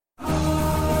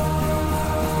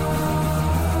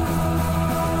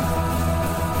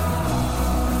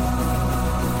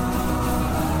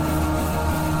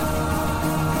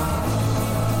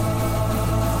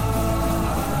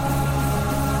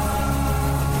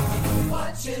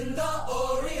Watching the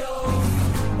Orioles,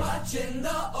 watching the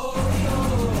Orioles,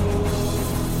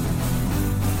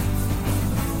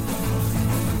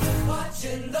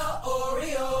 watching the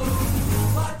Orioles,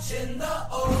 watching the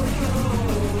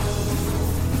Orioles.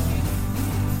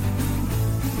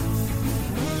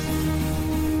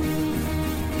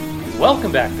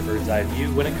 Welcome back to Bird's Eye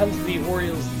View. When it comes to the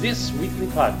Orioles, this weekly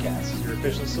podcast is your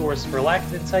official source for lack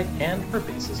of insight and for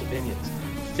baseless opinions.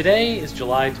 Today is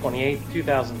July 28th,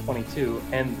 2022,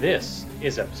 and this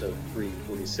is episode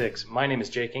 346. My name is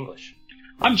Jake English.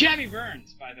 I'm Jamie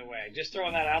Burns, by the way. Just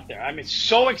throwing that out there. I'm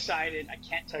so excited. I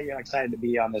can't tell you how excited to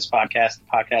be on this podcast, the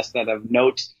podcast that of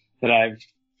note that I've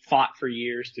fought for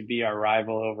years to be our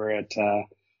rival over at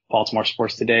Baltimore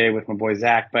Sports Today with my boy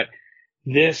Zach. But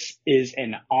this is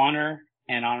an honor,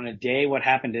 and on a day what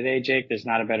happened today, Jake, there's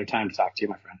not a better time to talk to you,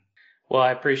 my friend. Well,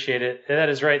 I appreciate it. That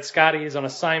is right. Scotty is on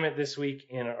assignment this week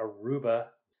in Aruba.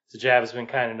 So Jav has been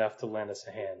kind enough to lend us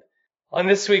a hand. On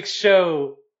this week's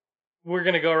show, we're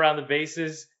going to go around the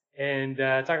bases and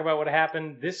talk about what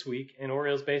happened this week in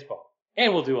Orioles baseball.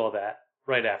 And we'll do all that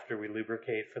right after we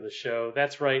lubricate for the show.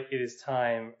 That's right. It is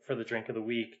time for the drink of the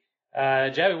week.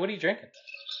 Javi, what are you drinking?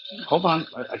 Hold on.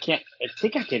 I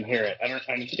think I can hear it. I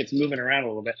think it's moving around a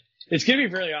little bit. It's going to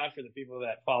be really odd for the people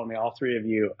that follow me, all three of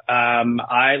you.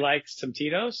 I like some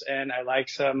Tito's and I like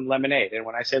some lemonade. And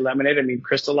when I say lemonade, I mean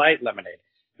Crystal Light lemonade.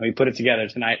 And we put it together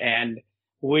tonight. And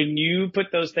when you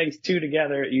put those things two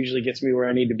together, it usually gets me where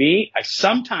I need to be. I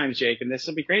sometimes, Jake, and this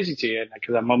will be crazy to you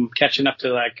because I'm catching up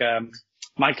to like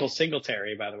Michael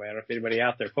Singletary, by the way. I don't know if anybody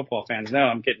out there, football fans, know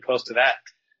I'm getting close to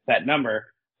that number.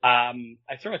 I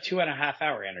throw a 2.5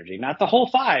 hour energy, not the whole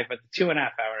 5, but the 2.5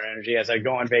 hour energy as I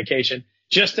go on vacation,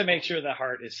 just to make sure the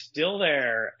heart is still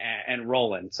there and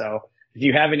rolling. So if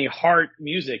you have any heart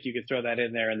music, you can throw that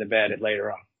in there in the bed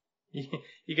later on.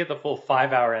 You get the full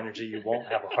 5 hour energy. You won't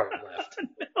have a heart left.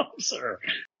 No, sir.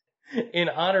 In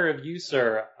honor of you,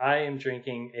 sir, I am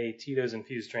drinking a Tito's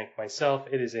infused drink myself.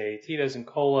 It is a Tito's and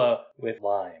Cola with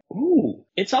lime. Ooh,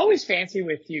 it's always fancy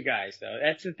with you guys, though.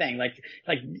 That's the thing. Like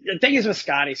the thing is with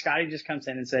Scotty. Scotty just comes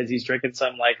in and says he's drinking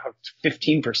some like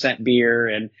 15% beer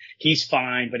and he's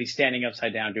fine, but he's standing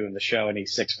upside down doing the show and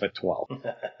he's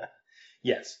 6'12".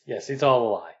 Yes, it's all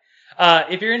a lie.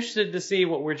 If you're interested to see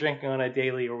what we're drinking on a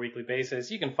daily or weekly basis,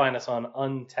 you can find us on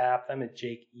Untappd. I'm at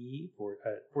Jake E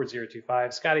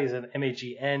 4025. Scotty is at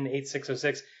MAGN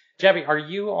 8606. Jabby, are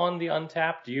you on the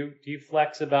Untappd? Do you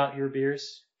flex about your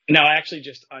beers? No, I actually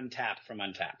just untapped from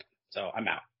Untappd, so I'm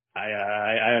out.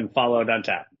 I unfollowed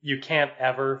Untappd. You can't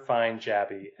ever find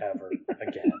Jabby ever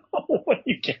again. No,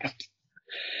 you can't.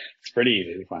 It's pretty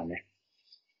easy to find me.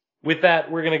 With that,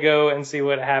 we're going to go and see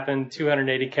what happened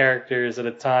 280 characters at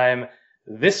a time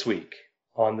this week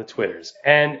on the Twitters.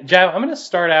 And, Jav, I'm going to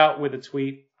start out with a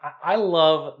tweet. I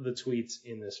love the tweets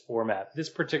in this format. This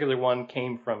particular one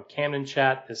came from Camden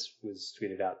Chat. This was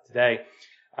tweeted out today.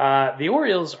 The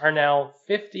Orioles are now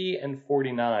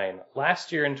 50-49.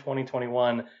 Last year in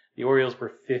 2021, the Orioles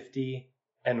were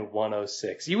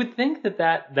 50-106. You would think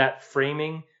that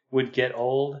framing would get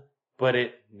old, but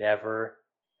it never,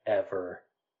 ever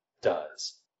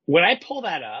does. When I pull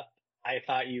that up, I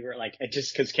thought you were like,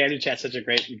 just because Camden Chat's such a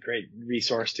great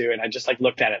resource too, and I just like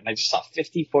looked at it and I just saw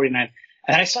 50-49,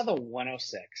 and I saw the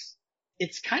 106.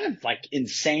 It's kind of like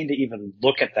insane to even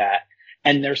look at that.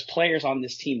 And there's players on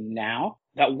this team now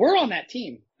that were on that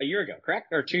team a year ago, correct?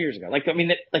 Or 2 years ago.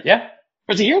 Yeah. It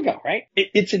was a year ago, right?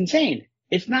 It's insane.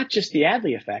 It's not just the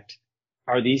Adley effect.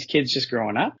 Are these kids just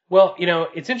growing up? Well,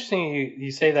 it's interesting you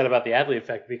say that about the Adley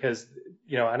effect because,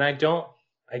 and I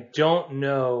don't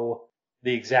know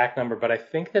the exact number, but I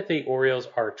think that the Orioles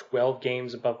are 12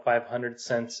 games above 500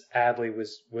 since Adley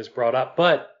was brought up.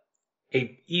 But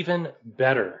a even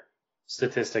better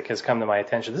statistic has come to my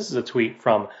attention. This is a tweet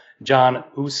from John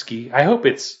Oski. I hope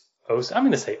it's Oski. I'm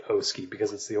going to say Oski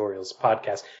because it's the Orioles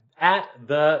podcast. At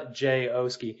the J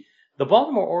Oski. The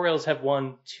Baltimore Orioles have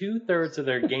won 2/3 of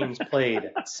their games played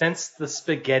since the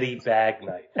spaghetti bag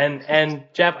night. And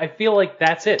Jeff, I feel like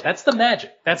that's it. That's the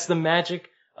magic. That's the magic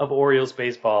of Orioles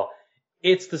baseball.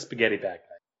 It's the spaghetti bag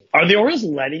night. Are the Orioles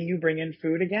letting you bring in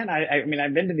food again? I mean,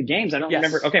 I've been to the games. I don't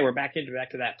remember. Okay, we're back to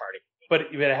that party. But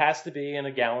it has to be in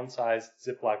a gallon-sized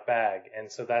Ziploc bag,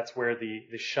 and so that's where the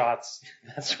shots.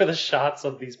 That's where the shots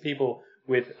of these people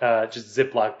with just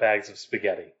Ziploc bags of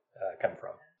spaghetti come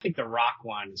from. I think the Rock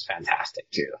one is fantastic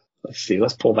too. Let's see.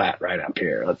 Let's pull that right up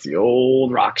here. Let's see.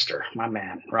 Old Rockster, my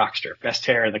man, Rockster, best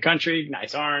hair in the country,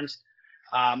 nice arms.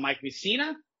 Mike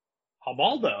Mussina,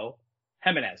 Ubaldo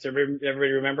Jimenez.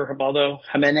 Everybody remember Ubaldo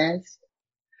Jimenez?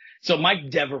 So Mike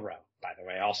Devereaux, by the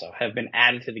way, also have been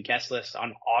added to the guest list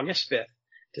on August 5th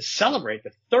to celebrate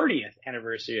the 30th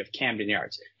anniversary of Camden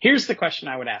Yards. Here's the question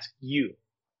I would ask you.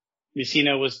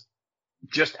 Mussina was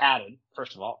just added,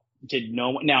 first of all.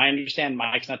 Now I understand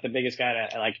Mike's not the biggest guy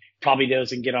to probably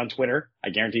doesn't get on Twitter. I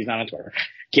guarantee he's not on Twitter.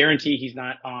 Guarantee he's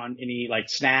not on any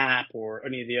Snap or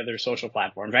any of the other social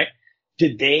platforms, right?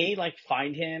 Did they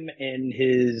find him in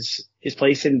his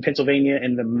place in Pennsylvania,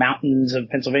 in the mountains of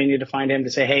Pennsylvania, to find him to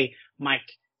say, hey, Mike,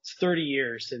 it's 30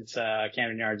 years since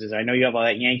Camden Yards is. I know you have all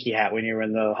that Yankee hat when you were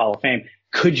in the Hall of Fame.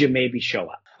 Could you maybe show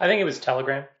up? I think it was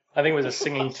Telegram. I think it was a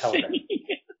singing telegram.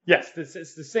 Yes,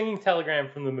 it's the singing telegram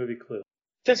from the movie Clue.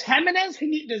 Does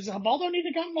Ubaldo need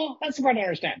to come? No, that's the part I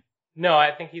understand. No,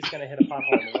 I think he's going to hit a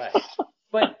pothole on the way.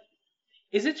 But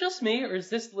is it just me, or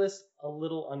is this list a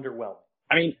little underwhelming?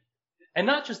 I mean, and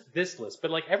not just this list,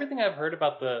 but everything I've heard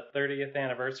about the 30th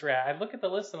anniversary, I look at the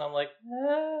list and I'm like,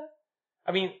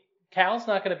 I mean, Cal's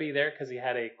not going to be there because he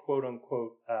had a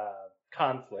quote-unquote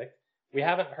conflict. We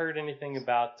haven't heard anything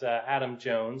about Adam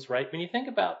Jones, right? When you think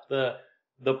about the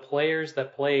players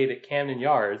that played at Camden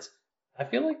Yards, I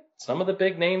feel like some of the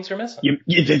big names are missing.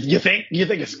 You think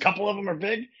a couple of them are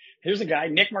big? Here's a guy,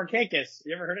 Nick Markakis.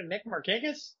 You ever heard of Nick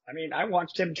Markakis? I mean, I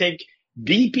watched him take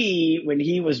BP when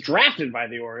he was drafted by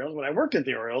the Orioles, when I worked at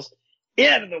the Orioles,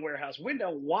 in the warehouse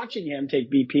window, watching him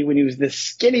take BP when he was the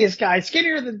skinniest guy,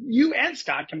 skinnier than you and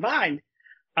Scott combined,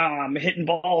 hitting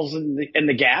balls in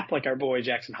the gap, like our boy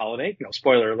Jackson Holliday.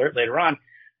 Spoiler alert later on.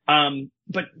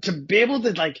 But to be able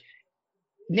to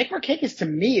Nick Markakis to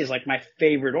me is my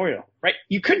favorite Oriole, right?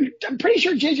 I'm pretty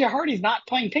sure JJ Hardy's not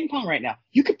playing ping pong right now.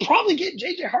 You could probably get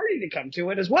JJ Hardy to come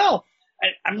to it as well.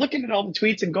 I'm looking at all the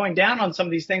tweets and going down on some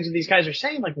of these things that these guys are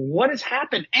saying, what has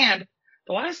happened? And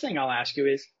the last thing I'll ask you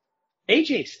is,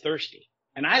 AJ's thirsty.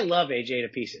 And I love AJ to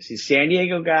pieces. He's a San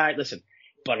Diego guy. Listen,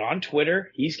 but on Twitter,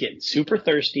 he's getting super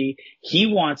thirsty. He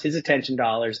wants his attention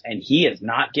dollars, and he is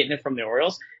not getting it from the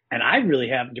Orioles. And I really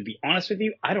have, to be honest with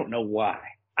you, I don't know why.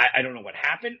 I don't know what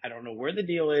happened. I don't know where the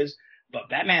deal is,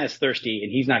 but that man is thirsty,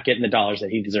 and he's not getting the dollars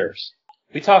that he deserves.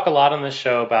 We talk a lot on this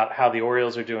show about how the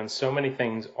Orioles are doing so many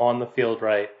things on the field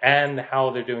right and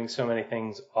how they're doing so many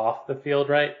things off the field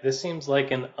right. This seems like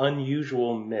an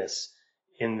unusual miss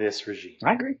in this regime.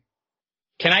 I agree.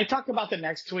 Can I talk about the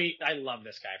next tweet? I love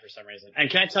this guy for some reason. And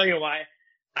can I tell you why?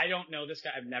 I don't know this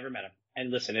guy. I've never met him.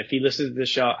 And listen, if he listens to this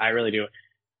show, I really do.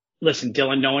 Listen,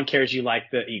 Dylan, no one cares you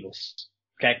like the Eagles.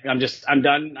 Okay, I'm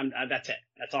done. That's it.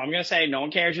 That's all I'm going to say. No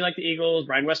one cares you like the Eagles.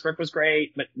 Brian Westbrook was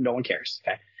great, but no one cares.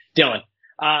 Okay.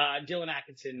 Dylan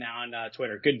Atkinson now on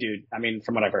Twitter. Good dude. I mean,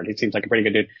 from what I've heard, he seems like a pretty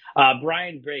good dude.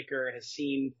 Brian Baker has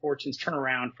seen fortunes turn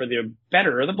around for the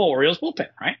better of the Orioles bullpen,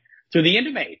 right? Through the end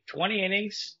of May, 20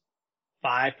 innings,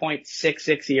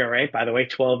 5.66 ERA. By the way,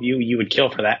 12 you would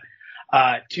kill for that.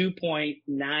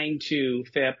 2.92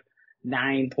 FIP,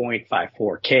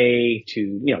 9.54 K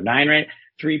to, 9 rate,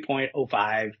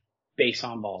 3.05 base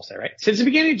on balls there, right? Since the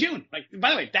beginning of June.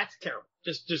 By the way, that's terrible.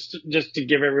 Just to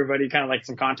give everybody kind of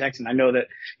some context. And I know that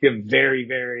you have very,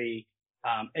 very,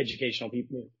 educational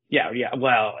people. Yeah.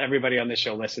 Well, everybody on this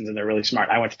show listens and they're really smart.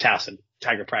 I went to Towson,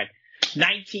 Tiger Pride.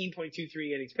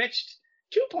 19.23 innings pitched,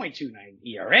 2.29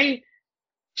 ERA,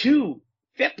 2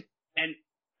 FIP. And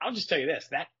I'll just tell you this,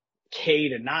 that K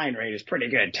to 9 rate is pretty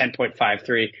good.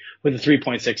 10.53 with a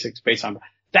 3.66 base on.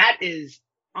 That is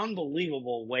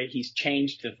unbelievable way he's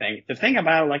changed the thing. The thing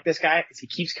about this guy is he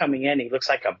keeps coming in. He looks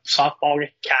like a softball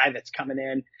guy that's coming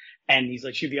in, and he's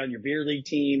should be on your beer league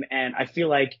team. And I feel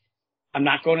like I'm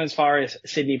not going as far as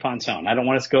Sidney Ponson. I don't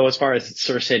want to go as far as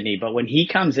Sir Sidney, but when he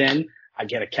comes in, I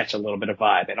get to catch a little bit of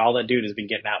vibe. And all that dude has been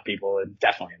getting out people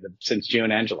definitely since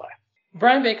June and July.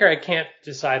 Brian Baker, I can't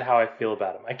decide how I feel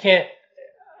about him.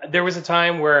 There was a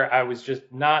time where I was just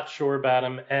not sure about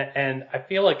him, and I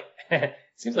feel like it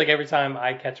seems like every time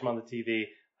I catch him on the TV,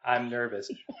 I'm nervous.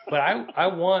 But I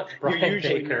want Brian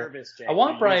Baker. Nervous, Jake. I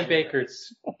want Brian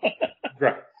Baker's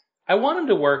right. I want him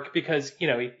to work because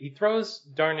he throws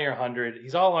darn near 100.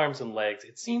 He's all arms and legs.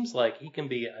 It seems like he can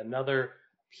be another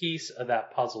piece of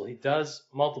that puzzle. He does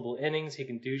multiple innings. He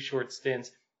can do short stints.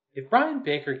 If Brian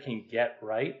Baker can get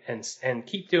right and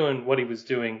keep doing what he was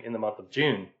doing in the month of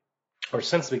June, or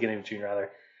since the beginning of June rather,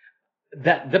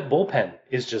 that the bullpen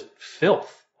is just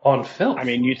filth on filth. I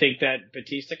mean, you think that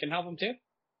Batista can help him too?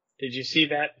 Did you see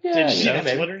that? Yeah, Did you see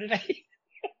that Twitter today?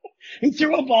 He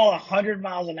threw a ball 100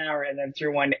 miles an hour and then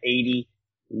threw one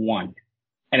 81,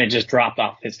 and it just dropped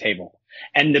off his table.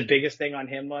 And the biggest thing on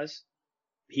him was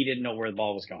he didn't know where the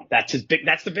ball was going. That's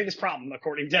the biggest problem,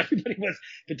 according to everybody, was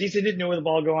Batista didn't know where the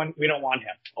ball was going. We don't want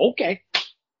him. Okay,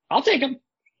 I'll take him.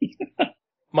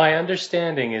 My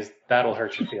understanding is that'll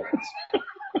hurt your feelings.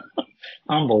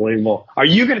 Unbelievable. Are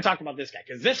you going to talk about this guy?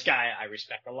 Because this guy I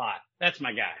respect a lot. That's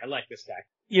my guy. I like this guy.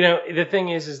 You know, the thing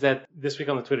is that this week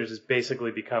on the Twitters has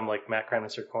basically become like Matt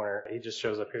Kremnitzer Corner. He just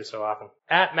shows up here so often.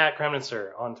 At Matt Kremnitzer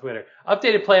on Twitter.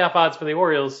 Updated playoff odds for the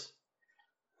Orioles.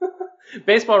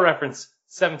 Baseball Reference,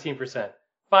 17%.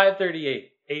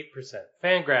 538, 8%.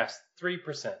 Fangraphs,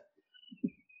 3%.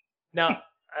 Now,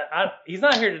 he's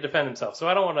not here to defend himself, so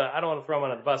I don't want to throw him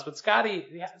under the bus. But Scotty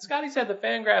said the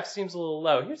Fangraphs seems a little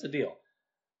low. Here's the deal.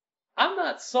 I'm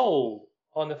not sold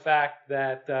on the fact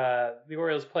that the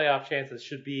Orioles' playoff chances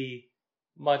should be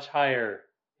much higher,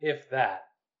 if that.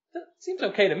 That seems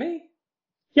okay to me.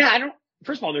 Yeah,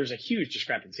 first of all, there's a huge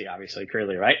discrepancy, obviously,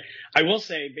 clearly, right? I will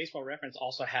say Baseball Reference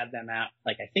also had them at,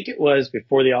 like, I think it was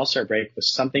before the All-Star break,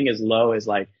 was something as low as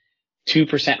like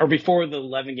 2%, or before the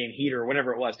 11-game heater or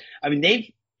whatever it was. I mean,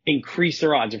 they've increased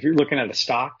their odds. If you're looking at a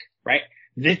stock, right?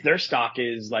 Their stock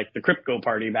is like the crypto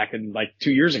party back in like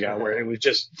 2 years ago, where it was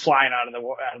just flying out of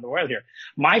the world here.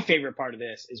 My favorite part of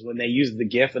this is when they use the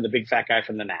gif of the big fat guy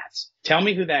from the Nats. Tell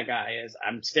me who that guy is.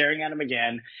 I'm staring at him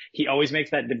again. He always makes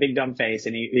the big dumb face,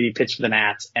 and he pitched for the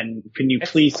Nats. And can you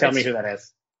please tell me who that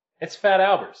is? It's Fat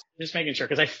Albers. Just making sure,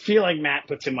 because I feel like Matt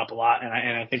puts him up a lot, and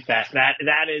I think that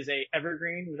is a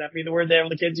evergreen. Would that be the word that all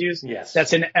the kids use? Yes.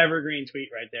 That's an evergreen tweet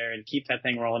right there, and keep that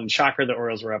thing rolling. And shocker, the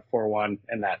Orioles were up 4-1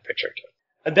 in that picture too.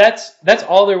 That's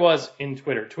all there was in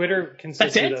Twitter. Twitter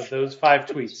consisted That's it? of those 5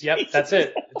 tweets. Yep, that's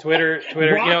it. Twitter.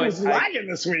 Rock was lagging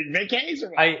this week. Vacays or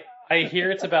what? I hear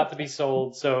it's about to be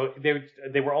sold, so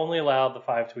they were only allowed the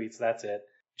 5 tweets. That's it.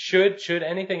 Should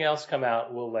anything else come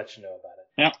out, we'll let you know about it.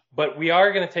 Yep. But we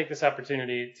are going to take this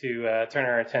opportunity to turn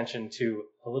our attention to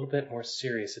a little bit more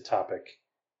serious a topic: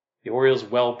 the Orioles'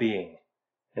 well-being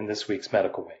in this week's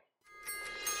medical wing.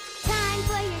 Time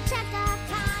for your checkup.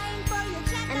 Time for your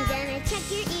checkup. I'm gonna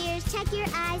check your ears, check your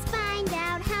eyes, find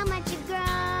out how much you've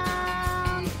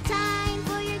grown. Time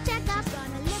for your checkup.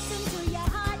 Gonna listen to your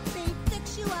heartbeat,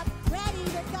 fix you up, ready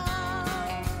to go.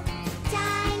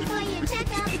 Time for your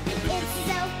checkup. It's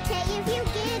okay if you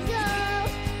giggle.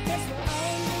 This will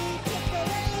only tickle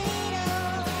a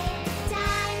little.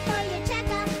 Time for your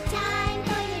checkup. Time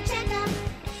for your checkup.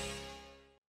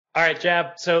 All right,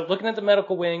 Jab. So looking at the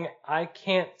medical wing, I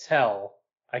can't tell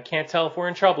if we're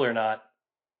in trouble or not.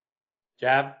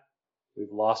 Jab,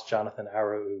 we've lost Jonathan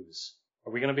Arauz.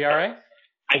 Are we going to be all right?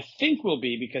 I think we'll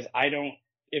be, because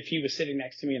if he was sitting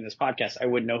next to me in this podcast, I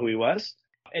wouldn't know who he was.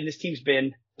 And this team's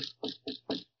been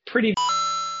pretty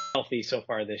healthy so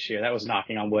far this year. That was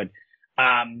knocking on wood.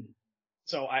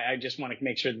 So I just want to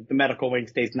make sure that the medical wing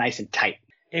stays nice and tight.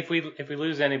 If we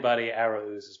lose anybody,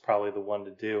 Arauz is probably the one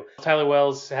to do. Tyler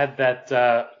Wells had that,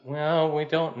 we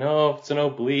don't know if it's an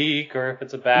oblique or if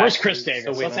it's a back. Where's Chris Still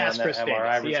Davis? waiting Let's on ask that Chris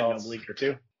MRI Davis. He had an results. oblique or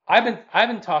two. I've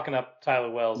been talking up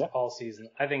Tyler Wells Yep. all season.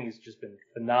 I think he's just been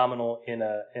phenomenal in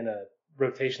a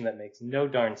rotation that makes no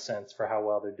darn sense for how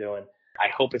well they're doing. I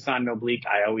hope it's not an oblique.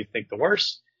 I always think the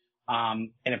worst.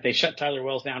 And if they shut Tyler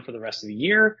Wells down for the rest of the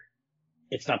year,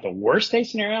 it's not the worst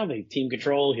case scenario. The team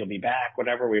control, he'll be back,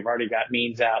 whatever. We've already got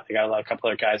Means out. They got a couple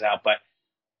other guys out, but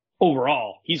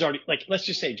overall, he's already, like, let's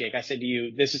just say, Jake, I said to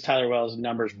you, this is Tyler Wells'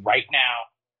 numbers right now.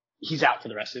 He's out for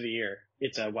the rest of the year.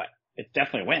 It's It's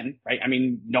definitely a win, right? I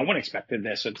mean, no one expected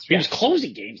this. He was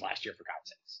closing games last year, for God's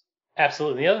sakes.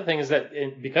 Absolutely. The other thing is that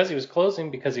because he was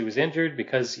closing, because he was injured,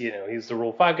 because, he's the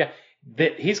Rule 5 guy,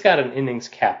 that he's got an innings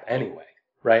cap anyway,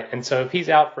 right? And so if he's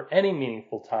out for any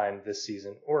meaningful time this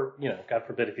season, or, God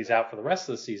forbid if he's out for the rest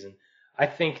of the season, I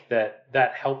think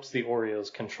that helps the Orioles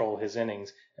control his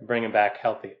innings and bring him back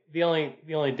healthy. The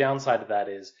only downside of that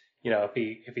is,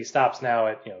 if he stops now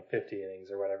at, 50 innings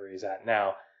or whatever he's at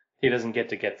now, he doesn't get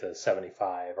to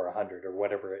 75 or 100 or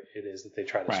whatever it is that they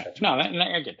try to stretch. No,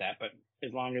 I get that, but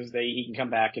as long as he can come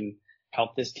back and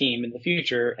help this team in the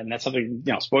future, and that's something,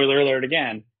 spoiler alert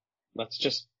again, let's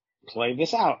just play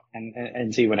this out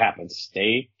and see what happens.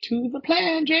 Stay to the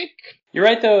plan, Jake. You're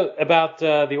right, though, about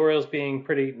the Orioles being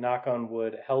pretty, knock on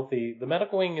wood, healthy. The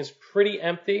medical wing is pretty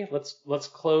empty. Let's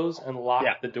close and lock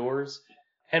the doors.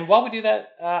 And while we do that,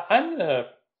 I'm going to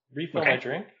refill my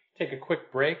drink, take a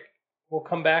quick break. We'll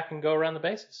come back and go around the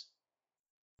bases.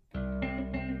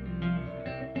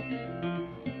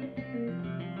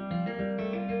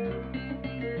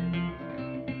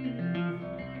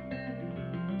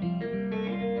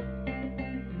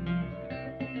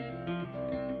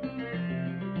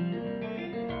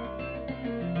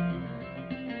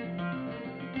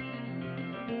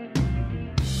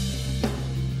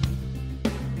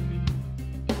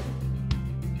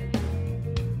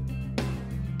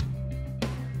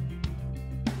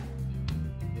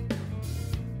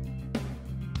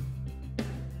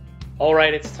 All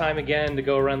right, it's time again to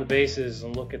go around the bases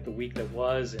and look at the week that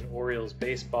was in Orioles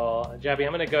baseball. Jabby,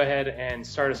 I'm going to go ahead and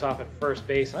start us off at first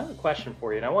base. And I have a question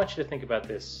for you, and I want you to think about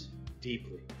this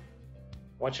deeply. I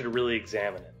want you to really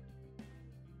examine it.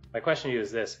 My question to you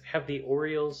is this. Have the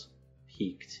Orioles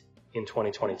peaked in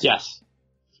 2022? Yes.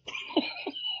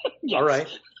 Yes. All right.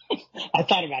 I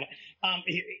thought about it.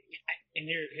 And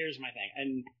here's my thing.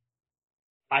 And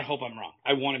I hope I'm wrong.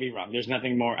 I want to be wrong. There's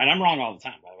nothing more. And I'm wrong all the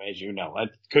time, by the way, as you know. I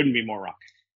couldn't be more wrong.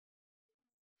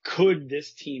 Could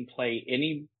this team play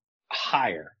any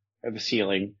higher of a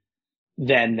ceiling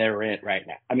than they're in right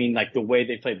now? I mean, like the way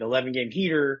they played the 11-game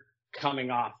heater,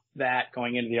 coming off that,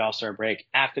 going into the All-Star break,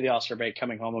 after the All-Star break,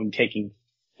 coming home and taking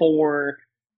 4.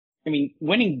 I mean,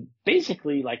 winning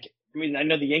basically I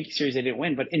know the Yankee series they didn't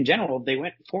win, but in general, they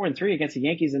went 4-3 against the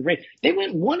Yankees and Rays. They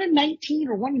went 1-19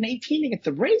 or 1-18 against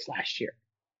the Rays last year.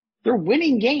 They're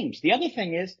winning games. The other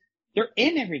thing is they're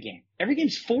in every game. Every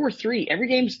game's 4-3. Every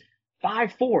game's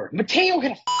 5-4. Mateo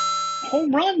hit a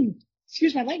home run.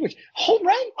 Excuse my language. Home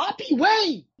run Oppie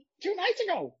way 2 nights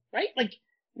ago, right? Like,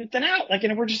 then out. Like,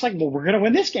 and we're just like, well, we're going to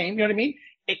win this game. You know what I mean?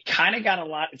 It kind of got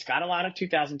it's got a lot of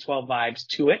 2012 vibes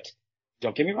to it.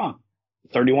 Don't get me wrong.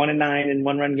 31-9 in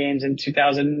 1-run games in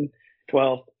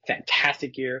 2012.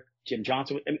 Fantastic year. Jim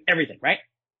Johnson, everything, right?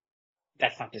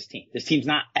 That's not this team. This team's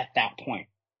not at that point.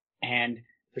 And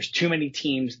there's too many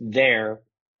teams there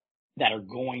that are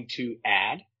going to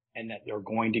add and that they're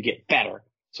going to get better.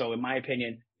 So in my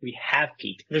opinion, we have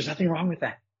peaked. There's nothing wrong with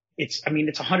that. It's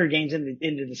 100 games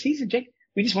into the season, Jake.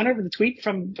 We just went over the tweet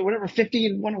from whatever 50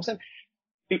 and 107.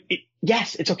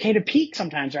 Yes, it's okay to peak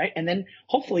sometimes, right? And then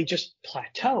hopefully just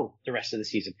plateau the rest of the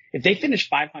season. If they finish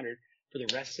 500 for the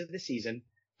rest of the season,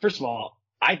 first of all,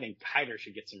 I think Hyder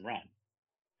should get some run.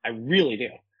 I really do.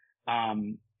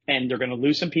 And they're going to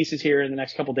lose some pieces here in the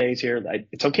next couple days here.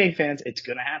 It's okay, fans. It's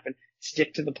going to happen.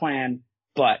 Stick to the plan.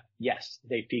 But yes,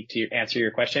 they peaked to answer your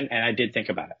question, and I did think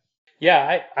about it.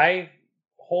 Yeah, I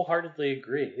wholeheartedly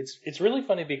agree. It's really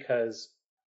funny because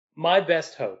my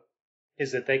best hope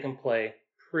is that they can play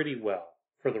pretty well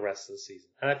for the rest of the season.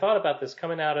 And I thought about this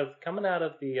coming out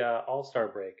of the All-Star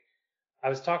break. I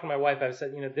was talking to my wife. I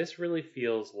said, this really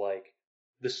feels like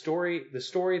the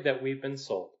story that we've been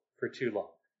sold for too long.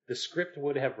 The script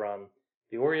would have run.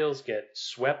 The Orioles get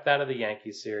swept out of the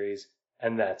Yankees series,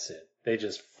 and that's it. They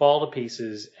just fall to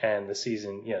pieces, and the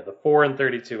season, the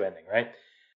 4-32 ending, right?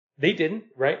 They didn't,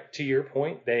 right? To your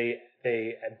point, they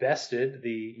bested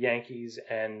the Yankees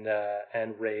and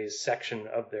Rays section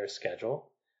of their schedule.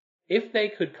 If they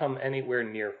could come anywhere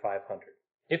near 500,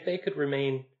 if they could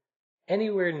remain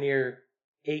anywhere near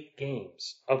 8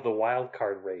 games of the wild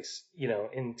card race,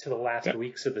 into the last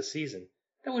weeks of the season,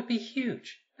 that would be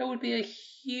huge. That would be a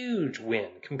huge win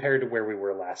compared to where we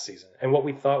were last season and what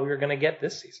we thought we were going to get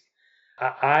this season.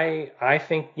 I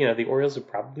think, the Orioles have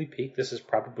probably peaked. This is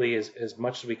probably as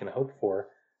much as we can hope for.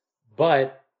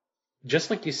 But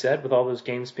just like you said, with all those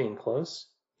games being close,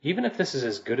 even if this is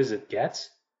as good as it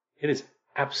gets, it is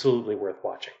absolutely worth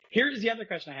watching. Here's the other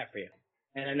question I have for you.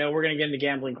 And I know we're going to get into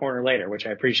Gambling Corner later, which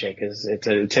I appreciate because it's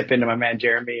a tip into my man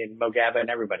Jeremy and Mo Gaba and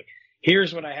everybody.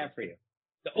 Here's what I have for you.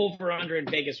 The over-under in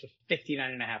Vegas was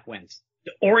 59.5 wins.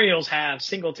 The Orioles have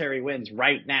Singletary wins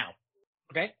right now.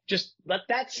 Okay? Just let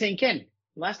that sink in.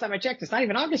 Last time I checked, it's not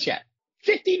even August yet.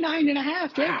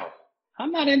 59.5, Jake. Wow.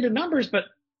 I'm not into numbers, but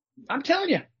I'm telling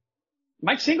you,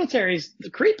 Mike Singletary's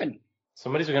creeping.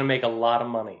 Somebody's going to make a lot of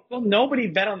money. Well, nobody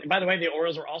bet on. By the way, the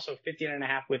Orioles were also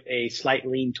 59.5 with a slight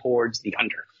lean towards the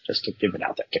under. Just to give it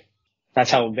out there. That's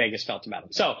how Vegas felt about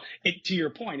them. So, to your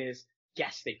point is,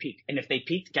 yes, they peaked. And if they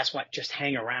peaked, guess what? Just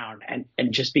hang around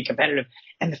and just be competitive.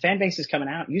 And the fan base is coming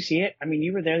out. You see it. I mean,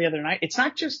 you were there the other night. It's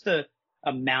not just the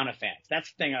amount of fans.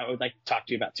 That's the thing I would like to talk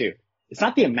to you about too. It's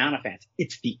not the amount of fans.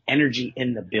 It's the energy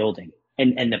in the building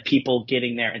and the people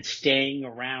getting there and staying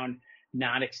around,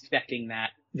 not expecting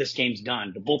that this game's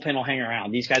done. The bullpen will hang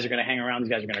around. These guys are going to hang around.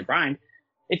 These guys are going to grind.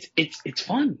 It's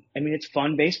fun. I mean, it's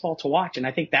fun baseball to watch. And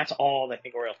I think that's all I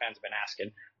think Oriole fans have been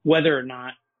asking, whether or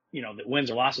not, the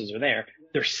wins or losses are there.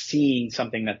 They're seeing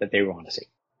something that they want to see.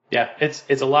 Yeah,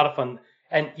 it's a lot of fun.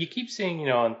 And you keep seeing,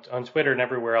 on Twitter and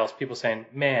everywhere else, people saying,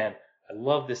 man, I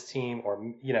love this team,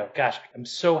 or, gosh, I'm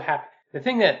so happy. The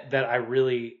thing that I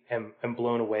really am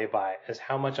blown away by is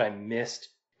how much I missed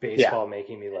baseball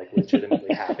making me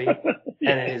legitimately happy.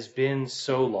 And it has been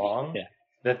so long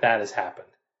that has happened.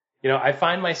 I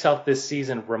find myself this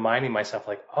season reminding myself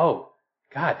oh,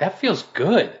 God, that feels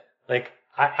good.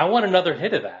 I want another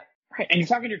hit of that. Right. And you're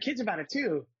talking to your kids about it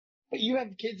too. But you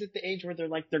have kids at the age where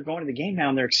they're going to the game now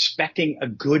and they're expecting a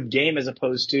good game as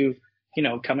opposed to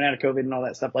coming out of COVID and all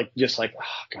that stuff, like, just like,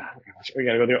 oh God, we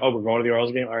gotta go there. Oh, we're going to the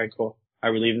Orioles game. All right, cool.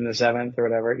 Are we leaving the 7th or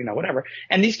whatever? Whatever.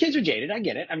 And these kids are jaded. I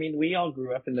get it. I mean, we all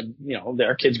grew up in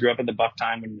our kids grew up in the Buck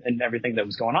time and everything that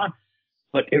was going on.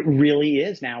 But it really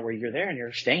is now where you're there and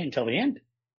you're staying till the end.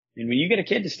 And when you get a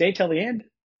kid to stay till the end,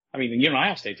 I mean, you and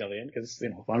I'll stay till the end because,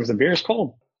 as long as the beer is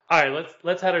cold. All right,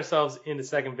 let's head ourselves into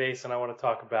second base, and I want to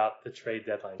talk about the trade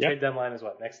deadline. Yep. Trade deadline is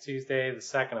what? Next Tuesday, the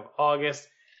 2nd of August.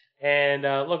 And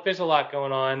look, there's a lot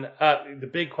going on. The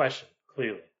big question,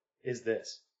 clearly, is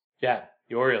this. Yeah,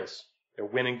 the Orioles, they're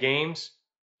winning games.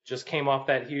 Just came off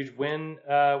that huge win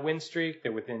streak.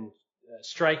 They're within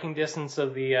striking distance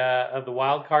of the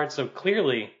wild card. So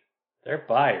clearly, they're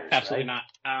buyers. Absolutely right?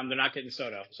 not. They're not getting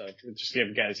Soto. So just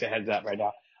give guys a heads up right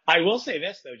now. I will say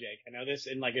this though, Jake. I know this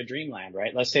in like a dreamland,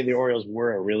 right? Let's say the Orioles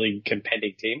were a really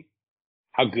competitive team.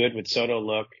 How good would Soto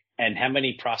look? And how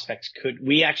many prospects could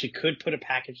put a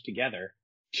package together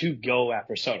to go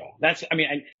after Soto? Listen,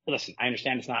 I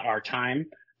understand it's not our time,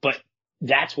 but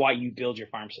that's why you build your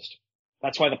farm system.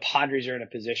 That's why the Padres are in a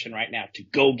position right now to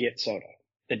go get Soto.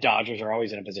 The Dodgers are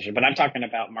always in a position, but I'm talking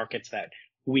about markets that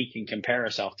we can compare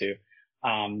ourselves to.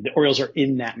 The Orioles are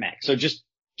in that mix. So just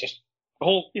the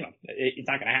whole, it's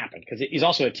not going to happen because he's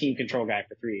also a team control guy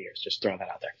for 3 years. Just throwing that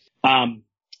out there.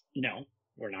 No,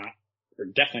 we're not. We're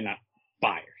definitely not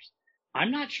buyers.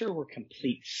 I'm not sure we're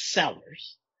complete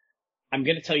sellers. I'm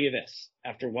going to tell you this.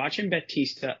 After watching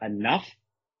Bautista enough,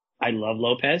 I love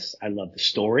Lopez. I love the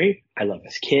story. I love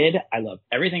his kid. I love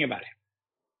everything about him.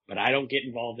 But I don't get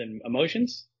involved in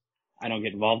emotions. I don't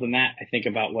get involved in that. I think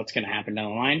about what's going to happen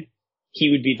down the line. He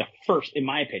would be the first, in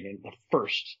my opinion,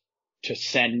 to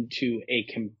send to a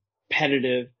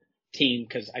competitive team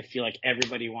because I feel like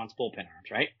everybody wants bullpen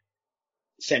arms, right?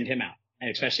 Send him out. And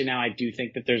especially now, I do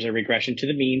think that there's a regression to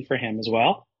the mean for him as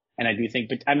well. And I do think,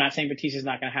 but I'm not saying Batista's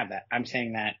not going to have that. I'm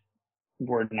saying that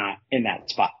we're not in that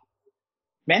spot.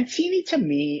 Mancini to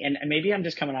me, and maybe I'm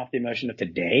just coming off the emotion of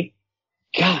today.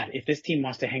 God, if this team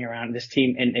wants to hang around this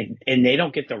team and they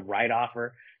don't get the right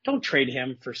offer, don't trade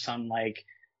him for some like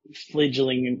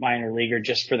fledgling minor leaguer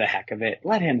just for the heck of it.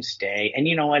 Let him stay. And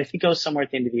you know what? If he goes somewhere at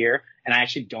the end of the year, and I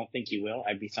actually don't think he will,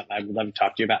 I'd be something I would love to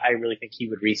talk to you about. I really think he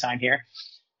would re-sign here.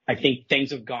 I think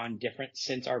things have gone different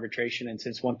since arbitration and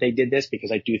since once they did this,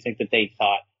 because I do think that they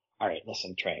thought, all right,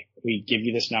 listen, Trey, we give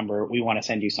you this number. We want to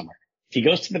send you somewhere. If he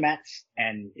goes to the Mets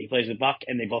and he plays with Buck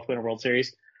and they both win a World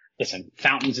Series, listen,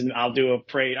 fountains, and I'll do a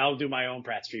parade. I'll do my own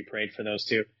Pratt Street parade for those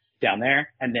two down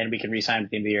there, and then we can re-sign at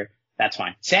the end of the year. That's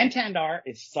fine. Santander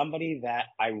is somebody that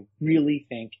I really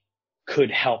think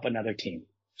could help another team.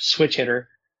 Switch hitter.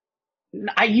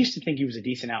 I used to think he was a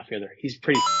decent outfielder. He's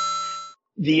pretty.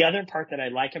 The other part that I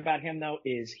like about him, though,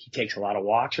 is he takes a lot of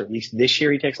walks, or at least this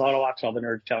year he takes a lot of walks. All the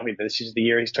nerds tell me this is the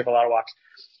year he's took a lot of walks.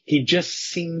 He just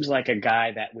seems like a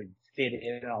guy that would fit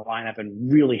in a lineup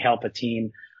and really help a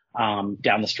team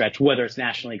down the stretch, whether it's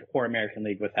National League or American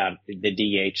League without the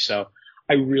DH. So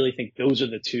I really think those are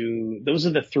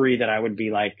the three that I would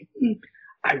be like,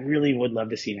 I really would love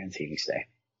to see Mancini stay.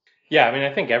 Yeah, I mean,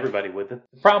 I think everybody would. The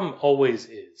problem always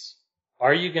is,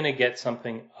 are you going to get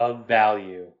something of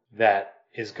value that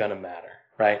is going to matter,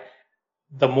 right?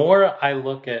 The more I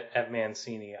look at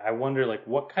Mancini, I wonder, like,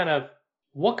 what kind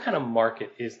of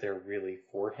market is there really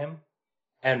for him?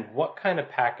 And what kind of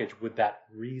package would that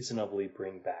reasonably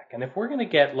bring back? And if we're going to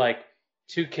get like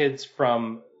two kids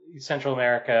from Central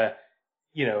America,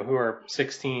 who are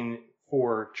 16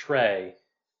 for Trey,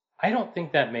 I don't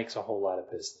think that makes a whole lot of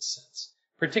business sense.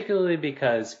 Particularly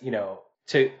because,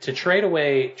 to trade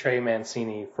away Trey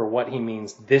Mancini for what he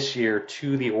means this year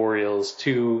to the Orioles,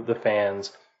 to the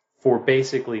fans, for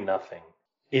basically nothing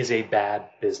is a bad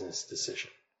business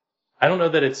decision. I don't know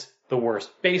that it's the worst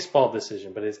baseball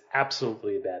decision, but it's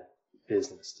absolutely a bad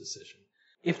business decision.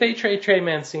 If they trade Trey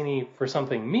Mancini for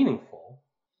something meaningful,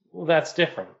 well, that's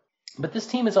different. But this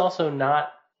team is also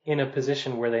not in a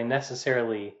position where they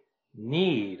necessarily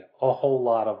need a whole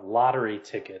lot of lottery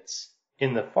tickets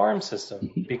in the farm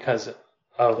system because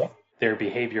of their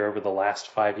behavior over the last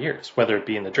 5 years, whether it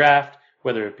be in the draft,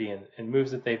 whether it be in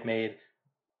moves that they've made.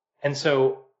 And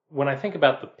so when I think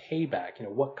about the payback,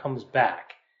 what comes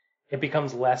back, it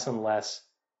becomes less and less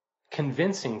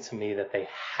convincing to me that they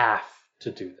have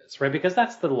to do this, right? Because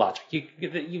that's the logic.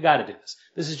 You got to do this.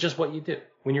 This is just what you do.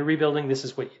 When you're rebuilding, this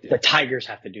is what you do. The Tigers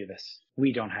have to do this.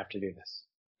 We don't have to do this.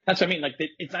 That's what I mean. Like,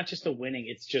 it's not just the winning.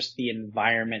 It's just the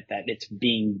environment that it's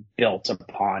being built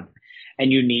upon.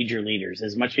 And you need your leaders.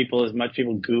 As much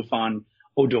people goof on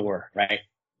Odor, right?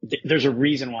 There's a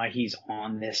reason why he's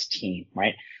on this team,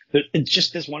 right? It's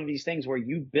just this one of these things where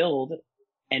you build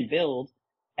and build,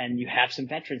 and you have some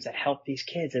veterans that help these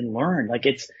kids and learn. Like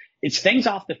it's things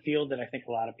off the field that I think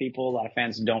a lot of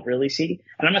fans don't really see.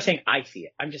 And I'm not saying I see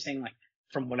it. I'm just saying, like,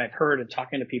 from what I've heard and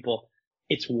talking to people,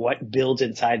 it's what builds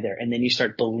inside there. And then you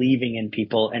start believing in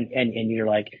people and you're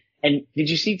like, and did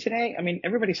you see today? I mean,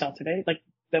 everybody saw today, like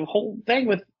the whole thing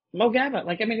with Mo Gaba.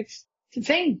 Like, I mean, it's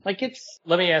insane. Like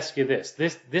Let me ask you this.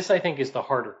 This I think is the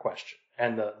harder question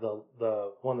and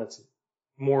the one that's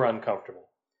more uncomfortable.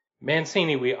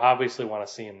 Mancini, we obviously want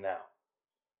to see him now.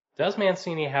 Does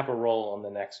Mancini have a role on the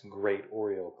next great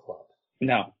Oriole club?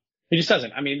 No, he just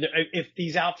doesn't. I mean, if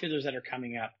these outfielders that are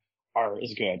coming up are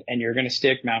as good, and you're going to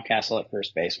stick Mountcastle at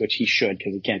first base, which he should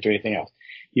because he can't do anything else,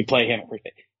 you play him at first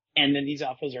base. And then these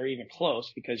outfielders are even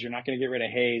close because you're not going to get rid of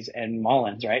Hayes and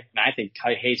Mullins, right? And I think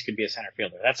Hayes could be a center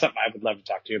fielder. That's something I would love to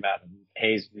talk to you about.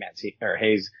 Hayes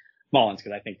Mullins,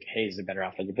 because I think Hayes is a better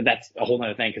outfielder. But that's a whole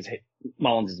other thing because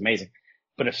Mullins is amazing.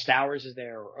 But if Stowers is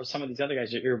there or some of these other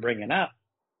guys that you're bringing up,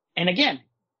 and again,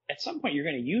 at some point you're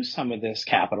going to use some of this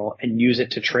capital and use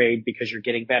it to trade because you're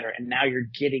getting better. And now you're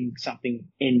getting something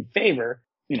in favor,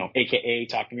 AKA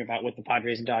talking about what the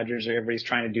Padres and Dodgers or everybody's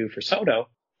trying to do for Soto.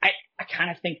 I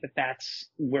kind of think that that's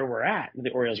where we're at, where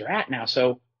the Orioles are at now.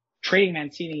 So trading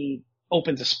Mancini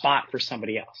opens a spot for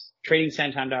somebody else. Trading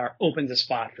Santander opens a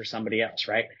spot for somebody else,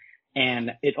 right?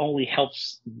 And it only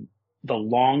helps the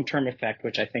long-term effect,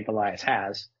 which I think Elias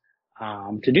has,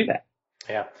 to do that.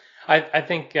 Yeah. I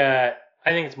think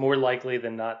it's more likely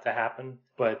than not to happen,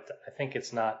 but I think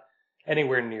it's not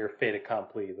anywhere near fait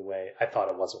accompli the way I thought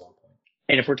it was at one point.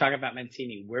 And if we're talking about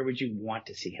Mancini, where would you want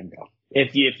to see him go?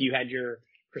 If you had your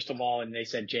crystal ball and they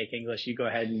said Jake English, you go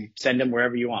ahead and send him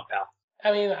wherever you want, pal.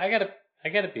 I mean, I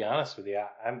gotta be honest with you.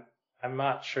 I'm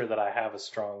not sure that I have a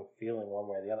strong feeling one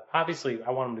way or the other. Obviously,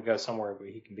 I want him to go somewhere where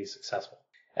he can be successful.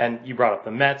 And you brought up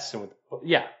the Mets, and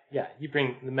you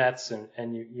bring the Mets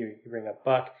and you bring up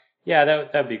Buck. Yeah,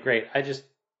 that'd be great.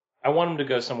 I want him to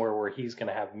go somewhere where he's going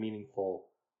to have a meaningful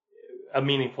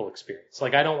experience.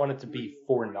 Like, I don't want it to be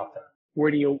for nothing. Where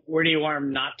do you want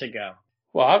him not to go?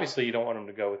 Well, obviously you don't want him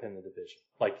to go within the division.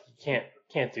 Like, you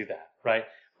can't do that, right?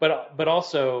 But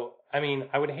also, I mean,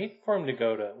 I would hate for him to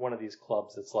go to one of these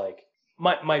clubs that's like,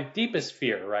 my deepest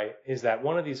fear, right, is that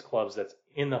one of these clubs that's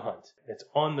in the hunt, that's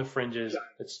on the fringes,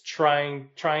 that's trying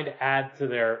to add to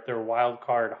their wild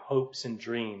card hopes and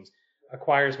dreams,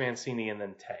 acquires Mancini and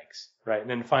then tanks, right? And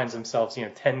then finds themselves,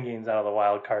 10 games out of the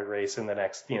wild card race in the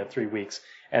next, 3 weeks,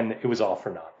 and it was all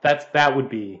for naught. That would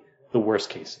be the worst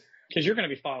case. Because you're going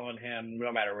to be following him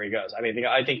no matter where he goes. I mean,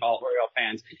 I think all Oriole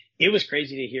fans, it was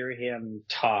crazy to hear him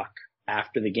talk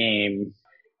after the game,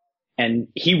 and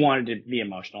he wanted to be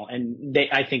emotional. And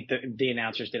I think the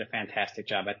announcers did a fantastic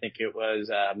job. I think it was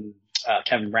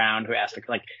Kevin Brown who asked,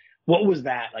 like, what was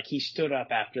that? Like, he stood up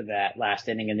after that last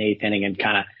inning in the 8th inning and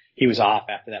kind of, he was off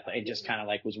after that. It just kind of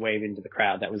like was waving to the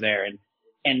crowd that was there.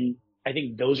 And I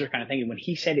think those are kind of things. When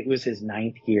he said it was his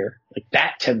 9th year, like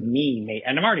that to me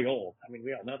and I'm already old. I mean,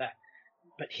 we all know that.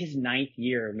 But his 9th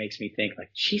year makes me think,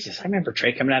 like, Jesus, I remember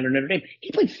Trey coming out of Notre Dame.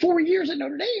 He played 4 years at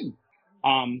Notre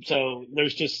Dame. So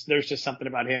there's just something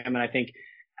about him. And I think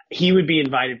he would be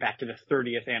invited back to the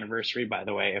 30th anniversary, by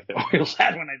the way, if the Orioles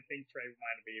had one. I think Trey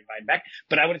might be invited back.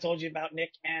 But I would have told you about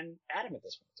Nick and Adam at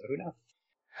this point. So who knows?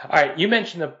 All right. You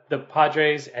mentioned the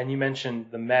Padres and you mentioned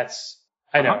the Mets.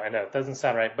 I know. It doesn't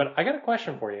sound right. But I got a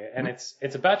question for you. And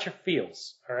it's about your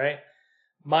feels. All right.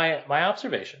 My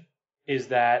observation is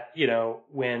that,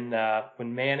 when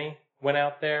Manny went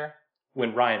out there,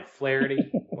 when Ryan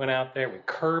Flaherty went out there, when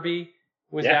Kirby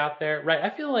was out there, right? I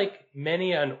feel like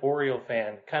many an Oriole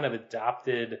fan kind of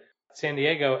adopted San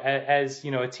Diego as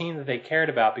a team that they cared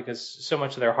about because so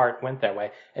much of their heart went that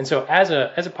way. And so as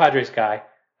a Padres guy,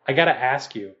 I got to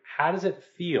ask you, how does it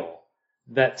feel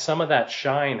that some of that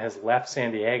shine has left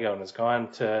San Diego and has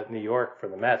gone to New York for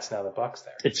the Mets now that Buck's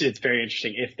there? It's very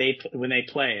interesting. When they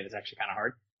play, it's actually kind of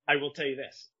hard. I will tell you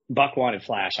this. Buck wanted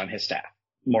Flash on his staff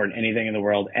more than anything in the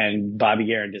world. And Bobby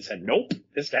Guerin just said, nope,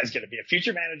 this guy's going to be a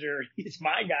future manager. He's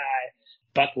my guy.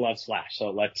 Buck loves Flash. So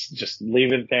let's just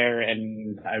leave it there.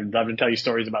 And I'd love to tell you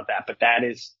stories about that, but that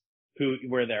is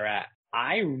where they're at.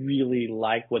 I really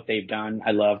like what they've done.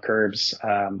 I love Curbs.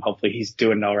 Hopefully he's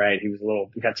doing all right.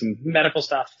 We got some medical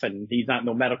stuff and he's not in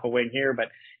the medical wing here, but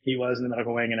he was in the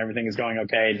medical wing and everything is going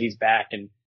okay. And he's back. And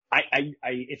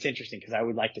it's interesting because I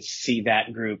would like to see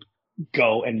that group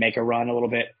go and make a run a little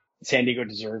bit. San Diego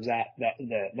deserves that.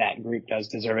 That group does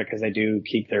deserve it because they do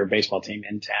keep their baseball team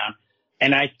in town.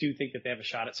 And I do think that they have a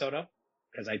shot at Soto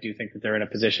because I do think that they're in a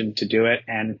position to do it.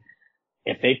 And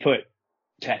if they put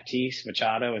Tatis,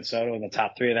 Machado, and Soto in the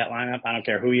top 3 of that lineup, I don't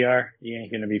care who you are, you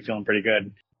ain't going to be feeling pretty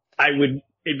good. I would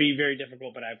it'd be very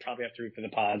difficult, but I'd probably have to root for the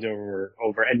Pods over,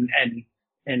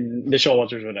 and the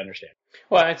Showalters would understand.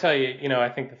 Well, I tell you, I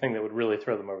think the thing that would really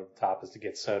throw them over the top is to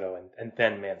get Soto and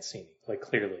then Mancini. Like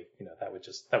clearly, that would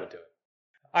do it.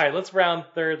 All right, let's round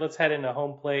third. Let's head into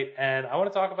home plate, and I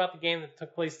want to talk about the game that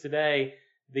took place today,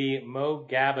 the Mo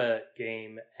Gaba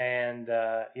game, and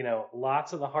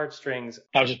lots of the heartstrings.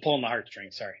 I was just pulling the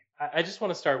heartstrings. Sorry. I just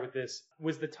want to start with this.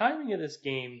 Was the timing of this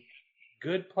game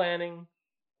good planning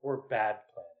or bad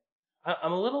planning?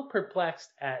 I'm a little perplexed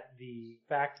at the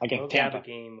fact that the Mo Gaba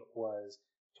game was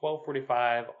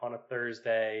 12:45 on a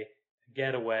Thursday,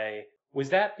 getaway. Was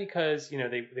that because,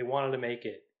 they wanted to make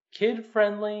it kid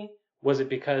friendly? Was it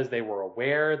because they were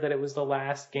aware that it was the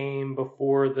last game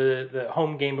before the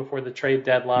home game before the trade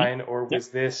deadline, or was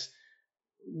this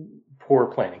poor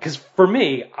planning? Because for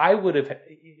me, I would have,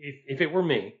 if it were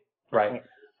me, right,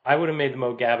 I would have made the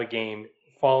Mo Gaba game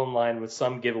fall in line with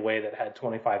some giveaway that had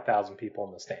 25,000 people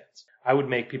in the stands. I would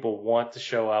make people want to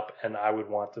show up, and I would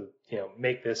want to,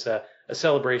 make this a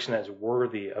celebration that's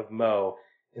worthy of Mo.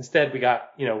 Instead, we got,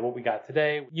 what we got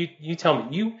today. You tell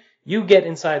me, you get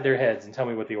inside their heads and tell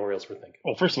me what the Orioles were thinking.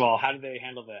 Well, first of all, how did they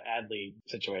handle the Adley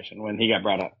situation when he got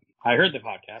brought up? I heard the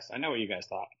podcast. I know what you guys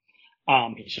thought.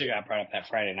 He should have got brought up that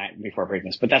Friday night before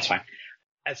Christmas, but that's fine.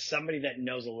 As somebody that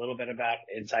knows a little bit about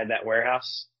inside that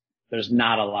warehouse, there's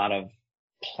not a lot of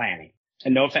planning.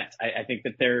 And no offense, I think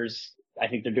that I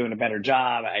think they're doing a better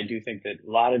job. I do think that a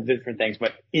lot of different things,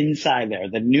 but inside there,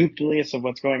 the nucleus of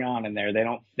what's going on in there, they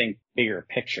don't think bigger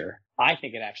picture. I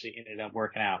think it actually ended up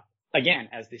working out, again,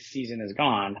 as the season has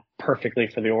gone, perfectly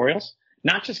for the Orioles.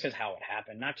 Not just because how it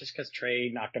happened, not just because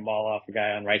Trey knocked a ball off a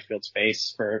guy on right field's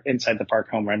face for inside the park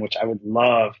home run, which I would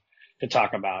love to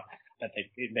talk about, that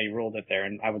they ruled it there.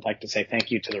 And I would like to say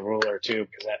thank you to the ruler too,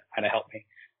 because that kind of helped me.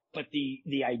 But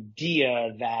the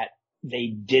idea that they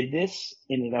did this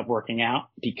ended up working out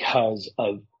because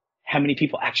of how many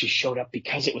people actually showed up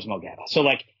because it was Mo Gaba. So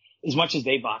like, as much as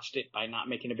they botched it by not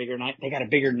making a bigger night, they got a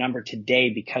bigger number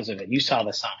today because of it. You saw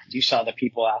the signs. You saw the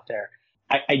people out there.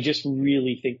 I just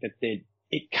really think that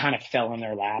it kind of fell in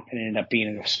their lap and ended up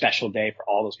being a special day for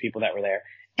all those people that were there.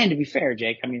 And to be fair,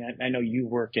 Jake, I mean, I know you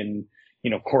work in,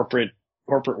 corporate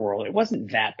world. It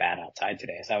wasn't that bad outside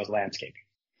today as I was landscaping.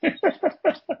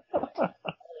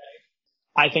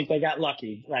 I think they got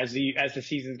lucky. As the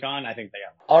season's gone, I think they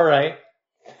got lucky. All right.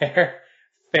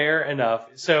 Fair enough.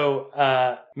 So,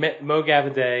 Mo Gaba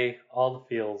Day, all the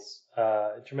feels,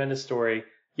 tremendous story.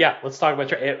 Yeah, let's talk about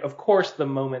Trey. Of course, the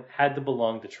moment had to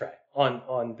belong to Trey.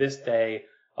 On this day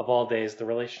of all days, the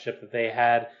relationship that they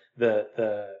had,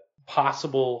 the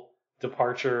possible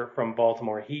departure from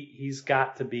Baltimore, he's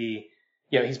got to be,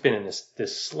 he's been in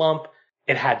this slump.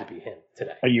 It had to be him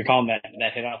today. Are you calling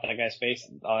that hit off that guy's face?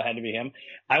 Oh, it had to be him.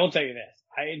 I will tell you this.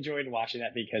 I enjoyed watching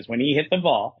that because when he hit the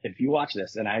ball, if you watch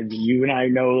this, and you and I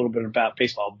know a little bit about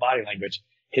baseball body language,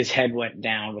 his head went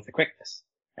down with a quickness,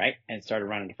 right? And started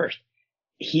running to first.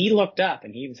 He looked up,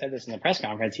 and he even said this in the press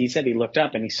conference. He said he looked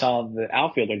up and he saw the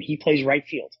outfielder, and he plays right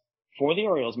field for the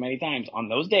Orioles many times on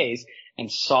those days,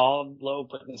 and saw Lowe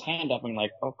putting his hand up and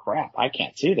like, oh crap, I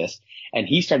can't see this. And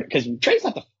he started, because Trey's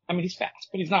not he's fast,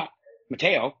 but he's not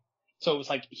Mateo. So it was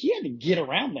like he had to get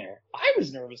around there. I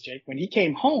was nervous, Jake, when he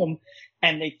came home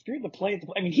and they threw the play.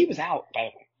 I mean, he was out, by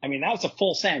the way. I mean, that was a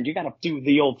full send. You got to do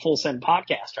the old full send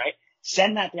podcast, right?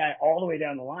 Send that guy all the way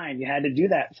down the line. You had to do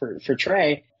that for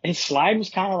Trey. His slide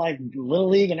was kind of like Little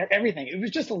League and everything. It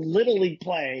was just a Little League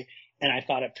play, and I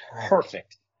thought it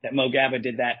perfect that Mo Gaba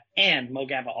did that. And Mo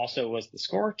Gaba also was the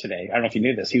scorer today. I don't know if you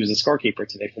knew this. He was the scorekeeper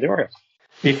today for the Orioles.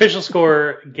 The official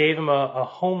score gave him a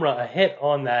home run, a hit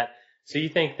on that. So you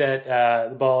think that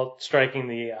the ball striking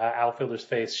the outfielder's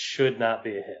face should not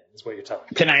be a hit, is what you're telling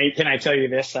me. Can I tell you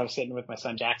this? I was sitting with my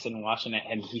son Jackson and watching it,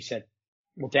 and he said,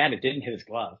 well, Dad, it didn't hit his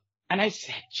glove. And I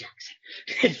said, Jackson,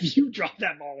 if you drop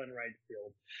that ball in right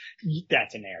field,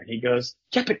 that's an error. And he goes,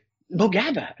 yeah, but Mo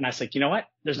Gaba. And I was like, you know what?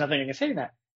 There's nothing I can say to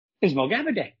that. It was Mo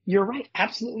Gaba Day. You're right.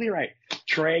 Absolutely right.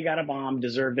 Trey got a bomb,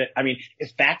 deserved it. I mean,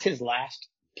 if that's his last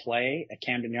play at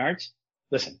Camden Yards,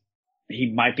 listen, he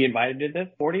might be invited to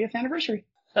the 40th anniversary.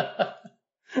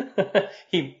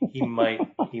 he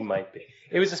might be.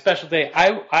 It was a special day.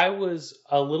 I was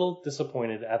a little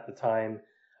disappointed at the time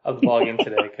of the ballgame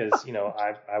today because,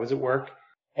 I was at work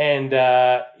and,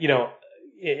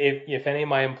 if any of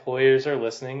my employers are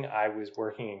listening, I was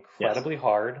working incredibly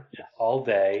hard all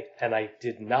day, and I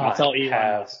did not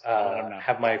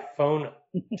have my phone.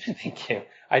 Thank you.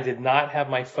 I did not have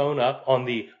my phone up on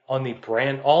the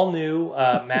brand all new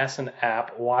Masson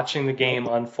app, watching the game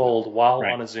unfold while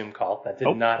on a Zoom call. That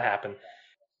did not happen.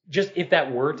 Just if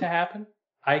that were to happen,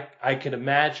 I could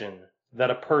imagine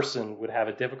that a person would have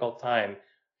a difficult time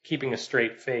keeping a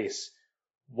straight face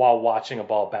while watching a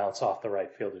ball bounce off the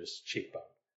right fielder's cheekbone.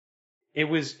 It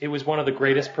was one of the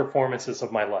greatest performances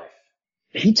of my life.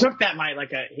 He took that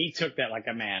like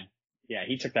a man. Yeah,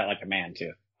 he took that like a man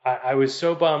too. I was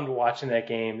so bummed watching that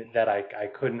game that I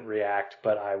couldn't react,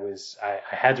 but I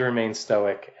had to remain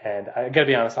stoic, and I gotta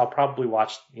be honest, I'll probably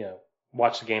watch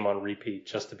the game on repeat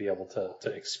just to be able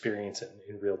to experience it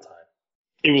in real time.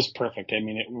 It was perfect. I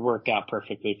mean, it worked out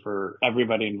perfectly for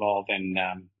everybody involved, and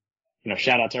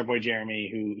shout out to our boy Jeremy,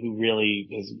 who really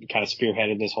has kind of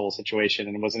spearheaded this whole situation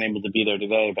and wasn't able to be there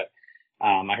today, but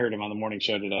I heard him on the morning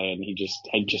show today,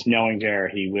 and just knowing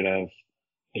Jared,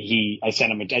 I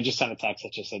just sent a text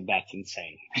that just said, "That's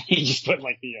insane." He just put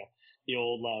like the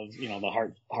old love,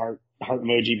 the heart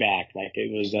emoji back. Like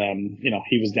it was,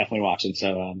 he was definitely watching.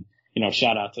 So,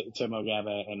 shout out to Mo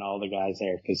Gaba and all the guys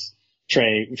there, because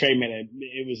Trey made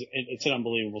it's an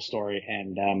unbelievable story.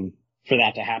 And, for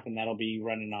that to happen, that'll be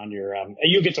running on your,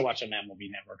 you get to watch on MLB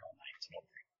Network all night. So.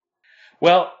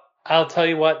 Well, I'll tell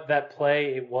you what, that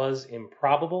play, it was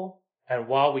improbable. And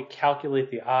while we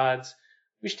calculate the odds,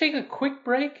 we should take a quick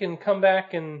break and come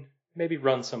back and maybe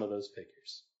run some of those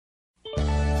figures.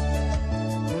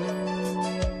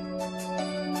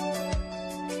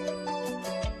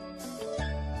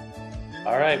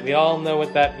 All right, we all know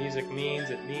what that music means.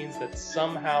 It means that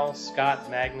somehow Scott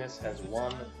Magnus has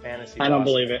won Fantasy I don't Boss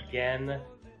believe it. again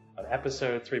on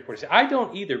episode 346. I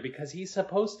don't either, because he's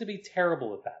supposed to be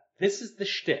terrible at that. This is the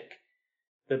shtick.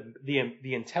 The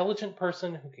intelligent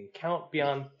person who can count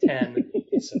beyond 10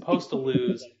 is supposed to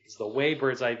lose. It's the way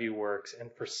Bird's Eye View works. And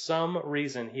for some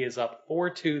reason, he is up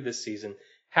 4-2 this season,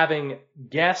 having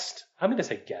guessed, I'm going to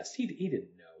say guessed, he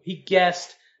didn't know. He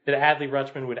guessed that Adley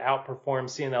Rutschman would outperform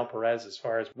Cionel Perez as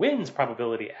far as wins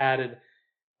probability added.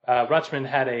 Rutschman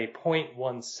had a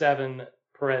 .17,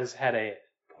 Perez had a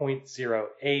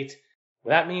 .08. Well,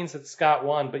 that means that Scott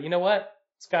won, but you know what?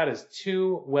 Scott is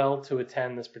too well to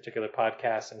attend this particular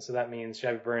podcast, and so that means,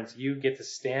 Shabby Burns, you get to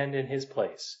stand in his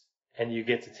place, and you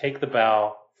get to take the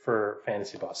bow for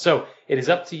Fantasy Boss. So it is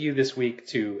up to you this week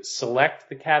to select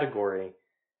the category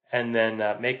and then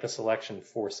make the selection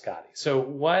for Scotty. So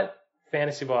what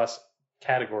Fantasy Boss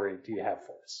category do you have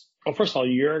for us? Well, first of all,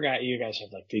 you guys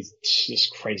have like this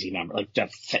crazy number, like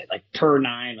per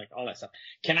 9, like all that stuff.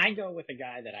 Can I go with a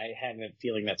guy that I have a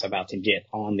feeling that's about to get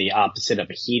on the opposite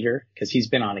of a heater? Because he's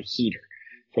been on a heater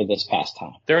for this past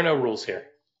time. There are no rules here.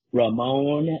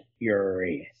 Ramon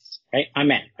Urias, right? I'm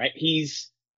in, right?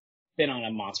 He's been on a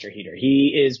monster heater.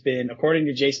 He has been, according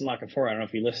to Jason LaCanfora, I don't know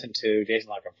if you listen to Jason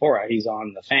LaCanfora, he's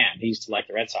on The Fan. He used to like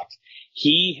the Red Sox.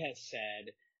 He has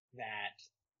said that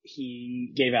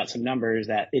he gave out some numbers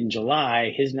that in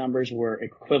July, his numbers were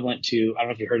equivalent to, I don't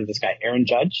know if you heard of this guy, Aaron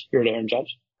Judge. You heard of Aaron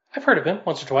Judge? I've heard of him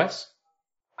once or twice.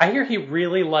 I hear he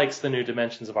really likes the new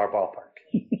dimensions of our ballpark.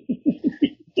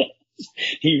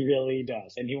 He really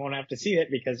does. And he won't have to see it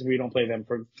because we don't play them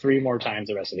for 3 more times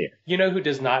the rest of the year. You know who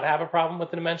does not have a problem with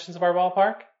the dimensions of our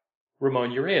ballpark?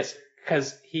 Ramon Urias.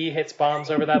 Because he hits bombs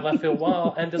over that left field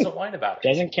wall and doesn't whine about it.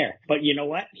 Doesn't care. But you know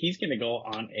what? He's going to go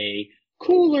on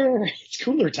it's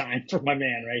cooler time for my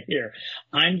man right here.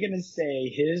 I'm going to say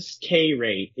his K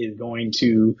rate is going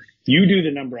to, you do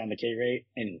the number on the K rate,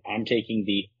 and I'm taking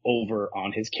the over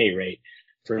on his K rate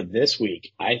for this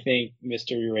week. I think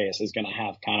Mr. Urias is going to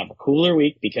have kind of a cooler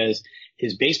week because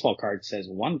his baseball card says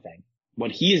one thing. What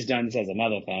he has done says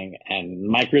another thing. And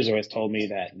Mike Rizzo has told me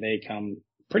that they come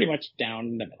pretty much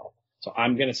down the middle. So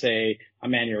I'm going to say my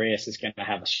man Urias is going to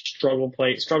have a struggle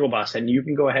bus, and you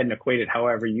can go ahead and equate it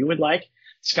however you would like.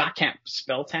 Scott can't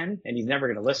spell 10, and he's never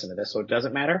going to listen to this, so it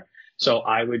doesn't matter. So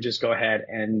I would just go ahead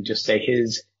and just say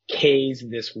his Ks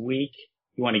this week.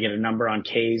 You want to get a number on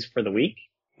Ks for the week?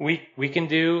 We can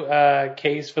do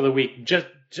Ks for the week.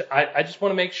 I just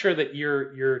want to make sure that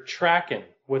you're tracking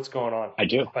what's going on. I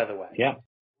do. By the way. Yeah.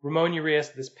 Ramon Urias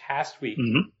this past week,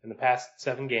 in the past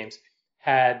 7 games,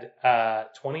 had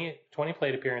 20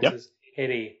 plate appearances,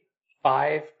 hit a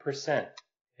 5%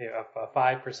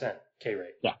 K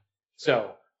rate. Yeah.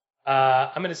 So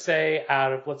I'm going to say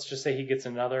let's just say he gets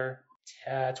another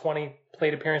 20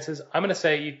 plate appearances. I'm going to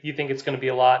say you think it's going to be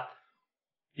a lot.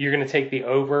 You're going to take the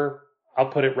over. I'll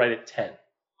put it right at 10.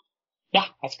 Yeah,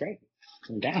 that's great.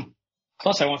 I'm down.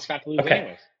 Plus, I want Scott to lose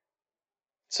anyways.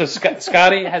 So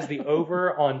Scotty has the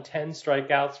over on 10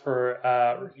 strikeouts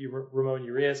for Ramon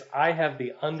Urias. I have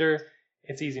the under.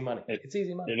 It's easy money. It's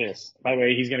easy money. It is. By the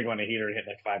way, he's going to go on a heater and hit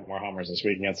like 5 more homers this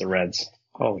week against the Reds.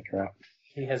 Holy crap.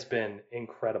 He has been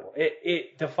incredible.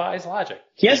 It defies logic.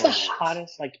 He has the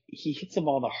hottest, he hits the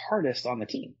ball the hardest on the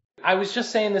team. I was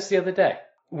just saying this the other day.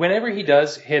 whenever he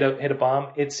does hit a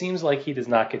bomb, it seems like he does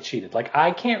not get cheated. Like,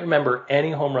 I can't remember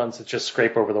any home runs that just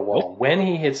scrape over the wall. Nope. When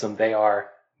he hits them, they are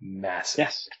massive.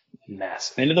 Yes.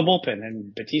 Massive. Into the bullpen,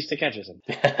 and Batista catches him.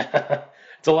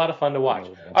 It's a lot of fun to watch.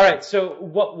 All right, so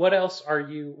what else are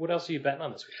you betting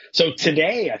on this week? So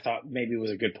today, I thought maybe it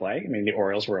was a good play. I mean, the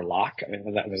Orioles were a lock. I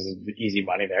mean, that was easy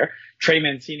money there. Trey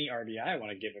Mancini, RBI. I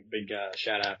want to give a big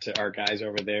shout out to our guys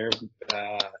over there.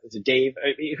 Is it Dave?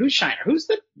 Who's Shiner? Who's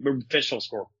the official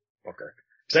score booker?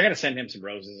 Because I got to send him some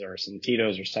roses or some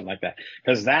Tito's or something like that.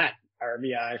 Because that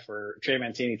RBI for Trey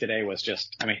Mancini today was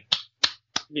just, I mean,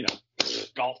 you know,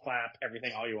 golf clap,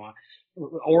 everything, all you want.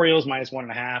 Orioles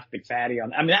 -1.5, big fatty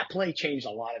on. I mean, that play changed a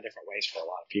lot of different ways for a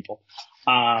lot of people.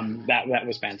 That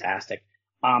was fantastic.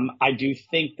 I do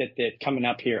think that coming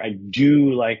up here, I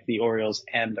do like the Orioles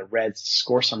and the Reds to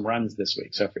score some runs this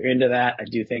week. So if you're into that, I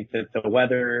do think that the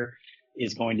weather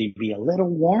is going to be a little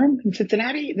warm in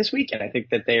Cincinnati this week. And I think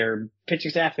that their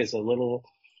pitching staff is a little,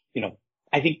 you know,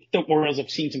 I think the Orioles have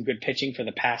seen some good pitching for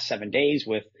the past 7 days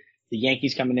with the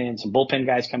Yankees coming in, some bullpen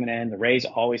guys coming in. The Rays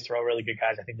always throw really good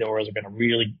guys. I think the Orioles are going to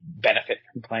really benefit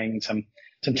from playing some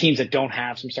teams that don't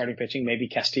have some starting pitching. Maybe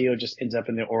Castillo just ends up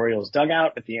in the Orioles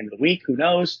dugout at the end of the week. Who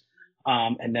knows?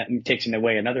 And that takes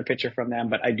away another pitcher from them.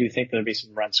 But I do think there'll be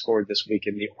some runs scored this week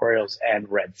in the Orioles and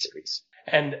Red series.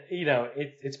 And, you know,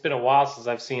 it's been a while since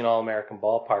I've seen All-American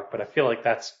Ballpark, but I feel like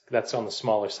that's on the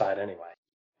smaller side anyway.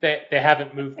 They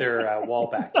haven't moved their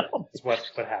wall back yet. Is what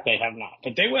happened. They have not,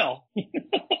 but they will.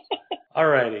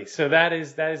 Alrighty, so that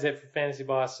is it for Fantasy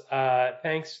Boss.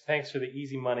 Thanks for the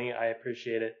easy money. I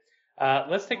appreciate it.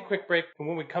 Let's take a quick break, and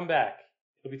when we come back,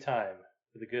 it'll be time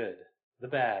for the good, the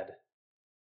bad,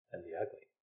 and the ugly.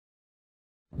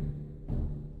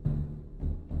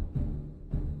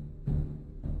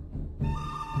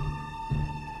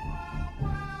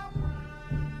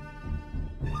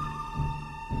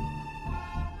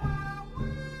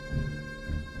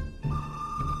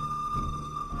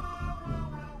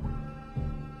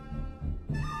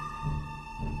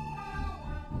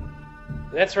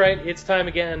 That's right. It's time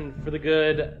again for the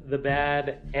good, the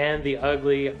bad, and the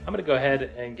ugly. I'm going to go ahead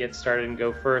and get started and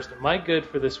go first. My good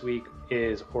for this week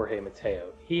is Jorge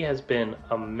Mateo. He has been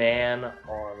a man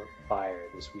on fire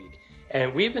this week.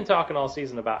 And we've been talking all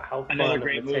season about how fun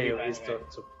Mateo is to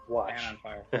watch. Man on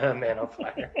fire. Man on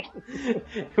fire.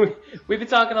 We've been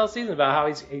talking all season about how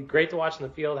he's great to watch in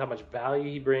the field, how much value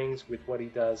he brings with what he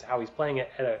does, how he's playing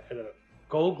at a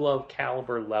Gold Glove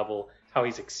caliber level, how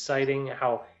he's exciting,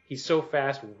 how he's so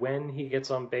fast when he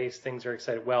gets on base, things are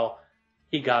exciting. Well,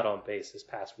 he got on base this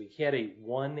past week. He had a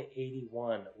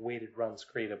 181 weighted runs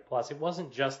created plus. It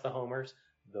wasn't just the homers,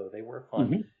 though they were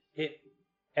fun. Mm-hmm.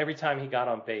 Every time he got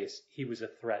on base, he was a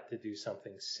threat to do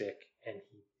something sick, and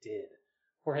he did.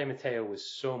 Jorge Mateo was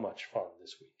so much fun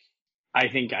this week. I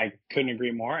think I couldn't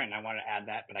agree more, and I want to add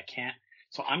that, but I can't.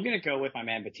 So I'm going to go with my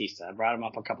man Batista. I brought him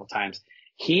up a couple times.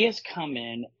 He has come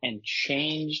in and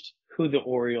changed who the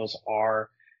Orioles are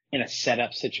in a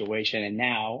setup situation, and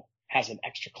now has an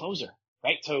extra closer,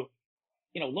 right? So,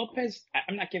 you know, Lopez,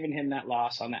 I'm not giving him that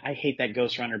loss on that. I hate that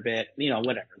ghost runner bit, you know,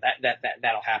 whatever.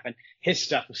 That'll happen. His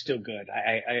stuff was still good.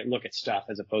 I look at stuff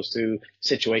as opposed to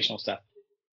situational stuff.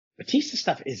 Batista's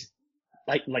stuff is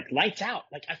like lights out.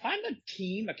 Like, if I'm a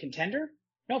team, a contender,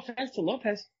 no offense to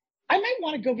Lopez, I might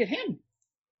want to go get him.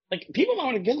 Like, people might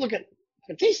want to go look at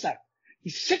Batista.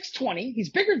 He's 6'20". He's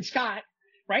bigger than Scott,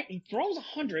 right? He throws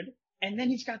 100. And then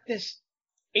he's got this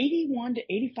 81 to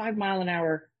 85 mile an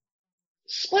hour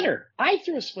splitter. I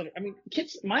threw a splitter. I mean,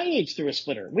 kids my age threw a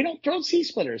splitter. We don't throw C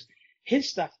splitters. His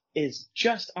stuff is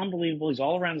just unbelievable. He's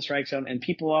all around the strike zone. And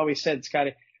people always said,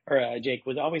 Jake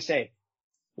would always say,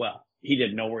 well, he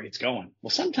didn't know where he's going. Well,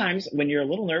 sometimes when you're a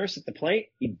little nervous at the plate,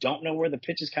 you don't know where the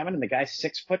pitch is coming, and the guy's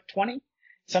 6'20".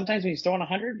 Sometimes when he's throwing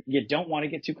 100, you don't want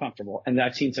to get too comfortable. And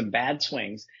I've seen some bad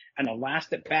swings. And the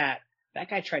last at bat, that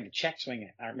guy tried to check swing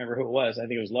it. I don't remember who it was. I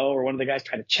think it was Lowe or one of the guys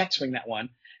tried to check swing that one.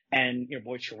 And your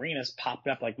boy Chirinos popped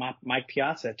up like Mike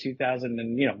Piazza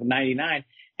 99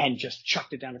 and just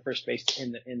chucked it down to first base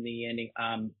in the inning.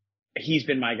 He's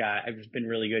been my guy. He's been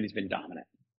really good. He's been dominant.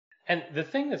 And the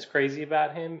thing that's crazy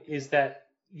about him is that,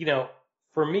 you know,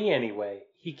 for me anyway,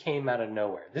 he came out of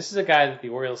nowhere. This is a guy that the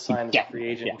Orioles signed as a free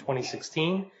agent in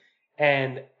 2016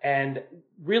 and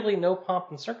really no pomp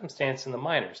and circumstance in the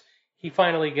minors. He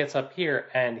finally gets up here,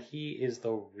 and he is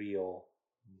the real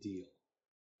deal.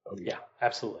 Oh, yeah,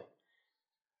 absolutely.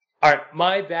 All right,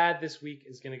 my bad this week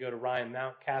is going to go to Ryan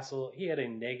Mountcastle. He had a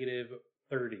negative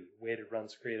 30 weighted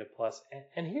runs created plus.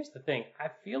 And here's the thing. I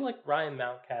feel like Ryan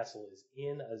Mountcastle is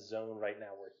in a zone right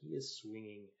now where he is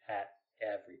swinging at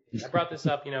everything. I brought this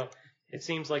up, you know, It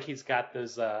seems like he's got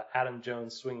those Adam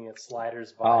Jones swinging at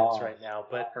sliders vibes right now,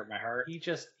 but hurt my heart.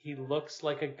 he looks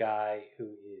like a guy who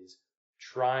is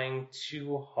trying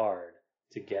too hard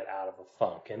to get out of a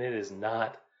funk, and it is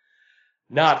not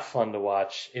fun to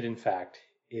watch. It, in fact,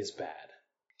 is bad.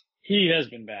 He has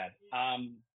been bad.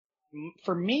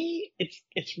 For me,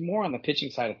 it's more on the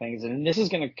pitching side of things, and this is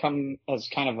going to come as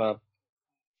kind of a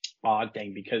odd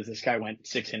thing because this guy went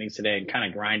 6 innings today and kind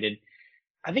of grinded.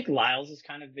 I think Lyles has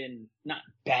kind of been not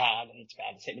bad, and it's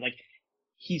bad to say, but like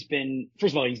he's been,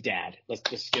 first of all, he's dad. Let's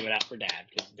just give it out for dad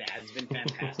because dad's been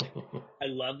fantastic. I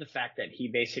love the fact that he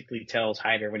basically tells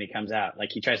Hyder when he comes out,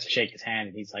 like he tries to shake his hand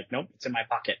and he's like, nope, it's in my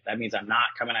pocket. That means I'm not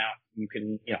coming out. You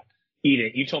can, eat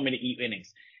it. You told me to eat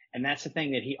innings. And that's the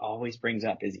thing that he always brings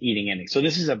up is eating innings. So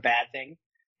this is a bad thing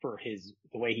for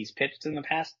the way he's pitched in the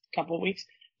past couple of weeks,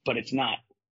 but it's not.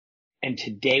 And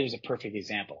today was a perfect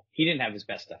example. He didn't have his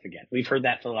best stuff again. We've heard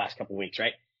that for the last couple of weeks,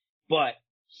 right? But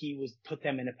he put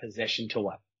them in a position to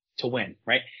what? To win,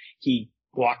 right? He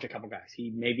walked a couple guys.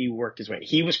 He maybe worked his way.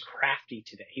 He was crafty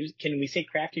today. Can we say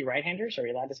crafty right-handers? Are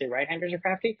we allowed to say right-handers are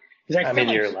crafty? Because I feel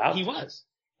like you're allowed. He was.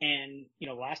 And,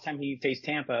 last time he faced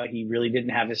Tampa, he really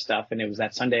didn't have his stuff. And it was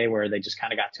that Sunday where they just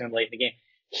kind of got to him late in the game.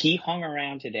 He hung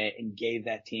around today and gave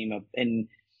that team and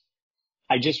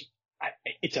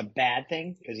it's a bad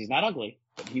thing because he's not ugly,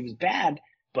 but he was bad.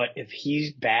 But if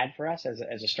he's bad for us as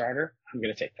a starter, I'm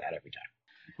going to take that every time.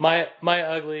 My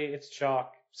ugly, it's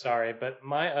chalk. Sorry, but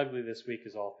my ugly this week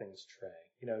is all things Trey.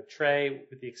 Trey,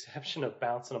 with the exception of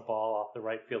bouncing a ball off the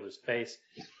right fielder's face,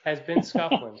 has been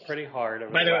scuffling pretty hard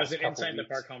over By the way, it last was an couple inside the weeks.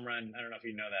 park home run. I don't know if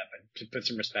you know that, but to put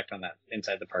some respect on that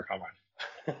inside the park home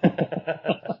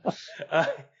run.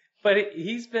 But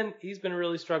he's been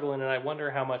really struggling, and I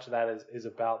wonder how much of that is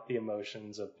about the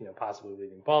emotions of possibly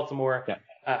leaving Baltimore. Yeah.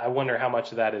 I wonder how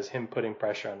much of that is him putting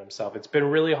pressure on himself. It's been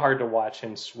really hard to watch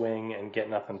him swing and get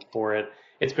nothing for it.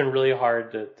 It's been really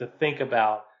hard to think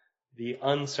about the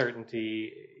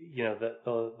uncertainty,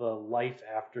 the life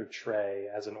after Trey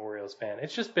as an Orioles fan.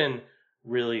 It's just been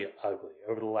really ugly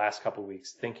over the last couple of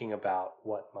weeks thinking about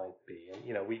what might be.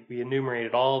 And we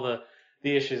enumerated all the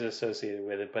issues associated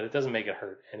with it, but it doesn't make it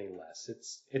hurt any less.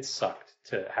 It sucked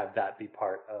to have that be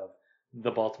part of the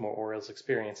Baltimore Orioles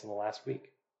experience in the last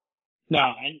week.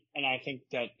 No, and I think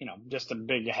that, just a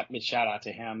big shout out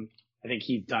to him. I think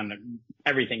he's done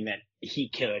everything that he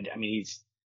could. I mean,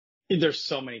 there's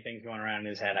so many things going around in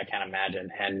his head, I can't imagine.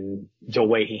 And the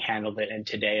way he handled it. And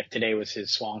if today was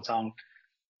his swan song,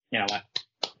 you know what?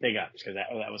 Big ups because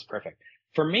that was perfect.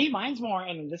 For me, mine's more,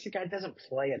 and this guy doesn't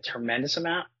play a tremendous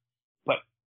amount, but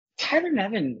Tyler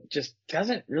Nevin just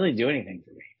doesn't really do anything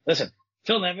for me. Listen,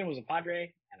 Phil Nevin was a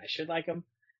Padre, and I should like him.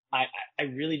 I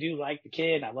really do like the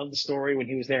kid. I love the story when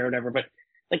he was there or whatever, but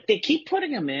like they keep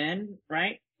putting him in,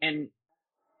 right? And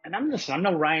I'm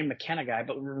no Ryan McKenna guy,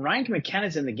 but when Ryan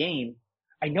McKenna's in the game,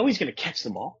 I know he's going to catch the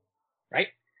ball, right?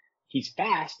 He's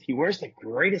fast. He wears the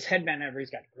greatest headband ever. He's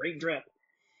got great drip.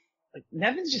 Like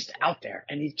Nevin's just out there,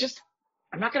 and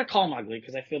I'm not going to call him ugly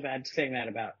because I feel bad saying that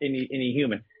about any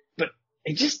human, but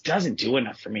it just doesn't do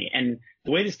enough for me. And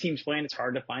the way this team's playing, it's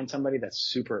hard to find somebody that's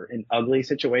super an ugly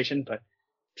situation. But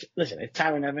listen, it's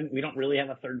Tyler Nevin. We don't really have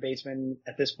a third baseman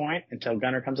at this point until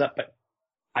Gunnar comes up. But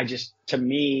to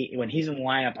me, when he's in the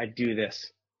lineup, I do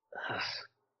this. I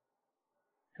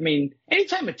mean,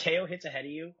 anytime Mateo hits ahead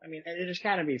of you, I mean, there's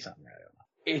got to be something. I don't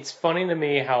know. It's funny to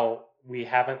me how we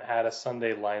haven't had a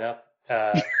Sunday lineup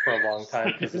for a long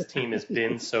time because this team has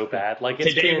been so bad. Like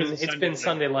it's been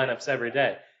Sunday lineups every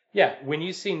day. Yeah, when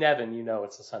you see Nevin, you know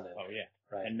it's a Sunday lineup. Oh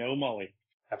yeah, right. And no Mully.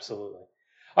 Absolutely.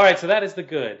 All right, so that is the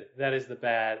good, that is the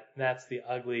bad, that's the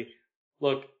ugly.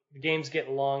 Look, the game's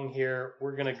getting long here.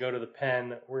 We're gonna go to the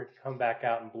pen. We're gonna come back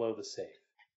out and blow the safe.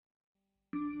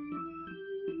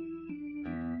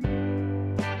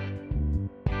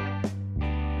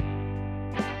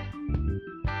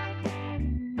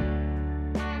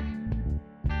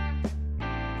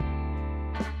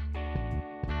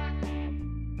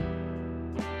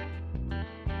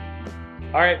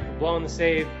 All right, for blowing the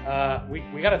save,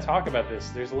 we got to talk about this.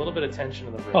 There's a little bit of tension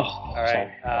in the room. All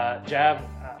right, Jav,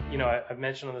 I've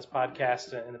mentioned on this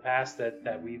podcast in the past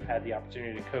that we've had the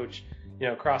opportunity to coach,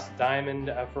 across the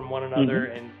diamond from one another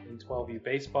in 12U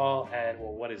baseball and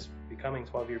what is becoming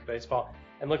 12U baseball.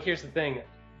 And look, here's the thing: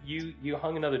 you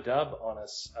hung another dub on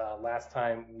us last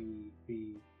time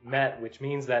we met, which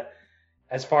means that,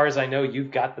 as far as I know,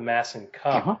 you've got the Masson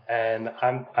Cup, and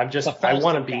I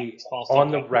want to be on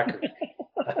the record.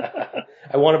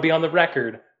 I want to be on the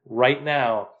record right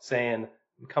now saying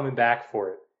I'm coming back for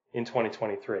it in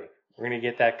 2023. We're going to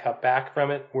get that cup back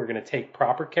from it. We're going to take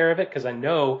proper care of it because I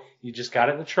know you just got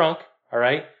it in the trunk. All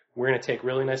right. We're going to take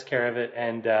really nice care of it,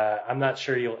 and I'm not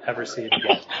sure you'll ever see it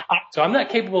again. So I'm not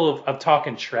capable of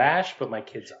talking trash, but my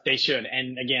kids are. They should.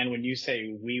 And again, when you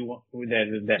say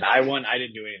that I won, I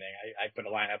didn't do anything. I put a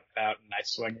lineup out and I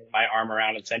swung my arm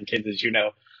around and said, kids, as you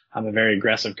know, I'm a very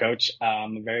aggressive coach.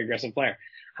 I'm a very aggressive player.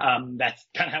 That's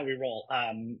kind of how we roll.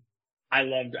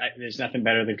 There's nothing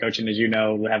better than coaching, as you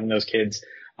know, having those kids,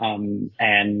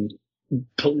 and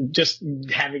just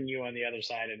having you on the other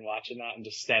side and watching that and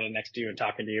just standing next to you and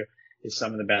talking to you is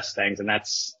some of the best things. And that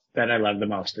I love the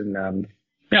most. And,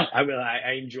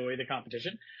 I enjoy the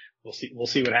competition. We'll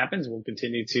see what happens. We'll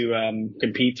continue to,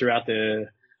 compete throughout the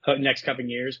next couple of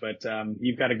years, but,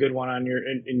 you've got a good one on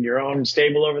in your own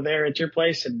stable over there at your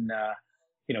place. And,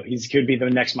 he could be the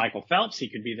next Michael Phelps. He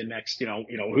could be the next,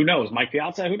 who knows? Mike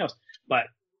Piazza, who knows? But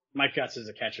Mike Piazza is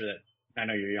a catcher that, I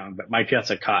know you're young, but Mike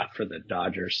Piazza caught for the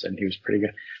Dodgers and he was pretty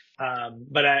good.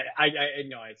 But I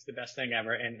know it's the best thing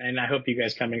ever. And I hope you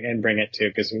guys come in and bring it too,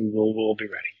 because we'll be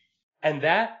ready. And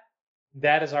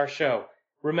that is our show.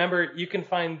 Remember, you can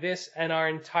find this and our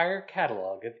entire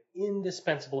catalog of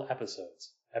indispensable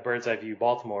episodes at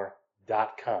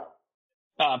birdseyeviewbaltimore.com.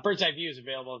 Bird's Eye View is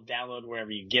available to download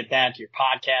wherever you get that. Your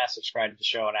podcast, subscribe to the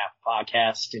show on Apple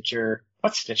Podcasts, Stitcher?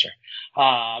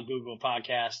 Google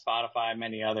Podcasts, Spotify,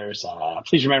 many others.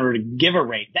 Please remember to give a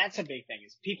rate. That's a big thing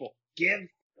is people give,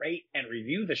 rate, and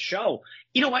review the show.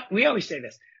 You know what? We always say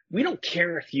this. We don't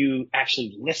care if you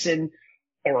actually listen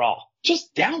or all.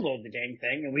 Just download the dang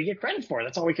thing and we get credit for it.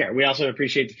 That's all we care. We also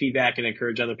appreciate the feedback and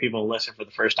encourage other people to listen for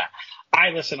the first time. I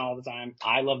listen all the time.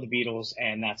 I love the Beatles,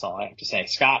 and that's all I have to say.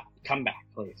 Scott, come back,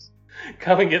 please.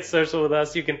 Come and get social with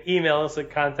us. You can email us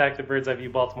at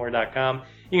contact@birdseyeviewbaltimore.com.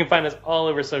 You can find us all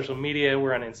over social media.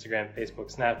 We're on Instagram,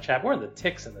 Facebook, Snapchat. We're on the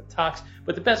Ticks and the Talks.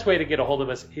 But the best way to get a hold of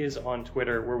us is on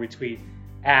Twitter, where we tweet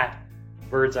at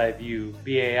Bird's Eye View,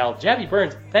 BAL. Jabby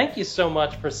Burns, thank you so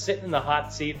much for sitting in the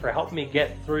hot seat, for helping me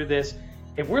get through this.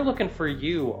 If we're looking for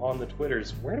you on the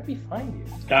Twitters, where do we find you?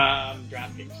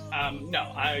 DraftKings.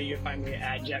 You find me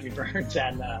at Jabby Burns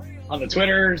and on the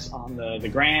Twitters, on the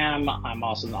gram. I'm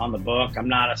also on the book. I'm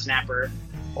not a snapper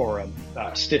or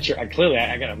a stitcher. I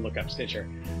gotta look up Stitcher.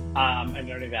 And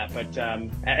learning that. But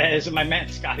as my man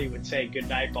Scotty would say, good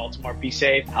night, Baltimore. Be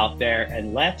safe out there,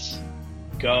 and let's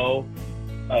go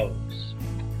O's.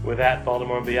 With that,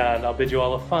 Baltimore and beyond, I'll bid you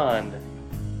all a fond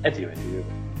adieu.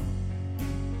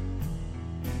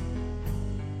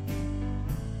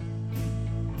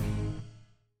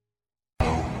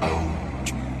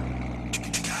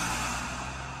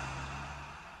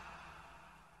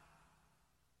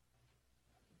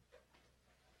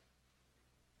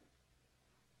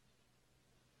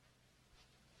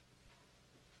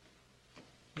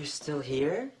 You're still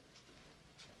here?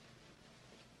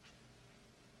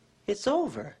 It's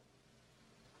over.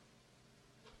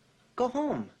 Go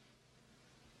home.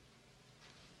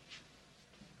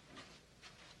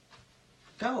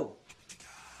 Go.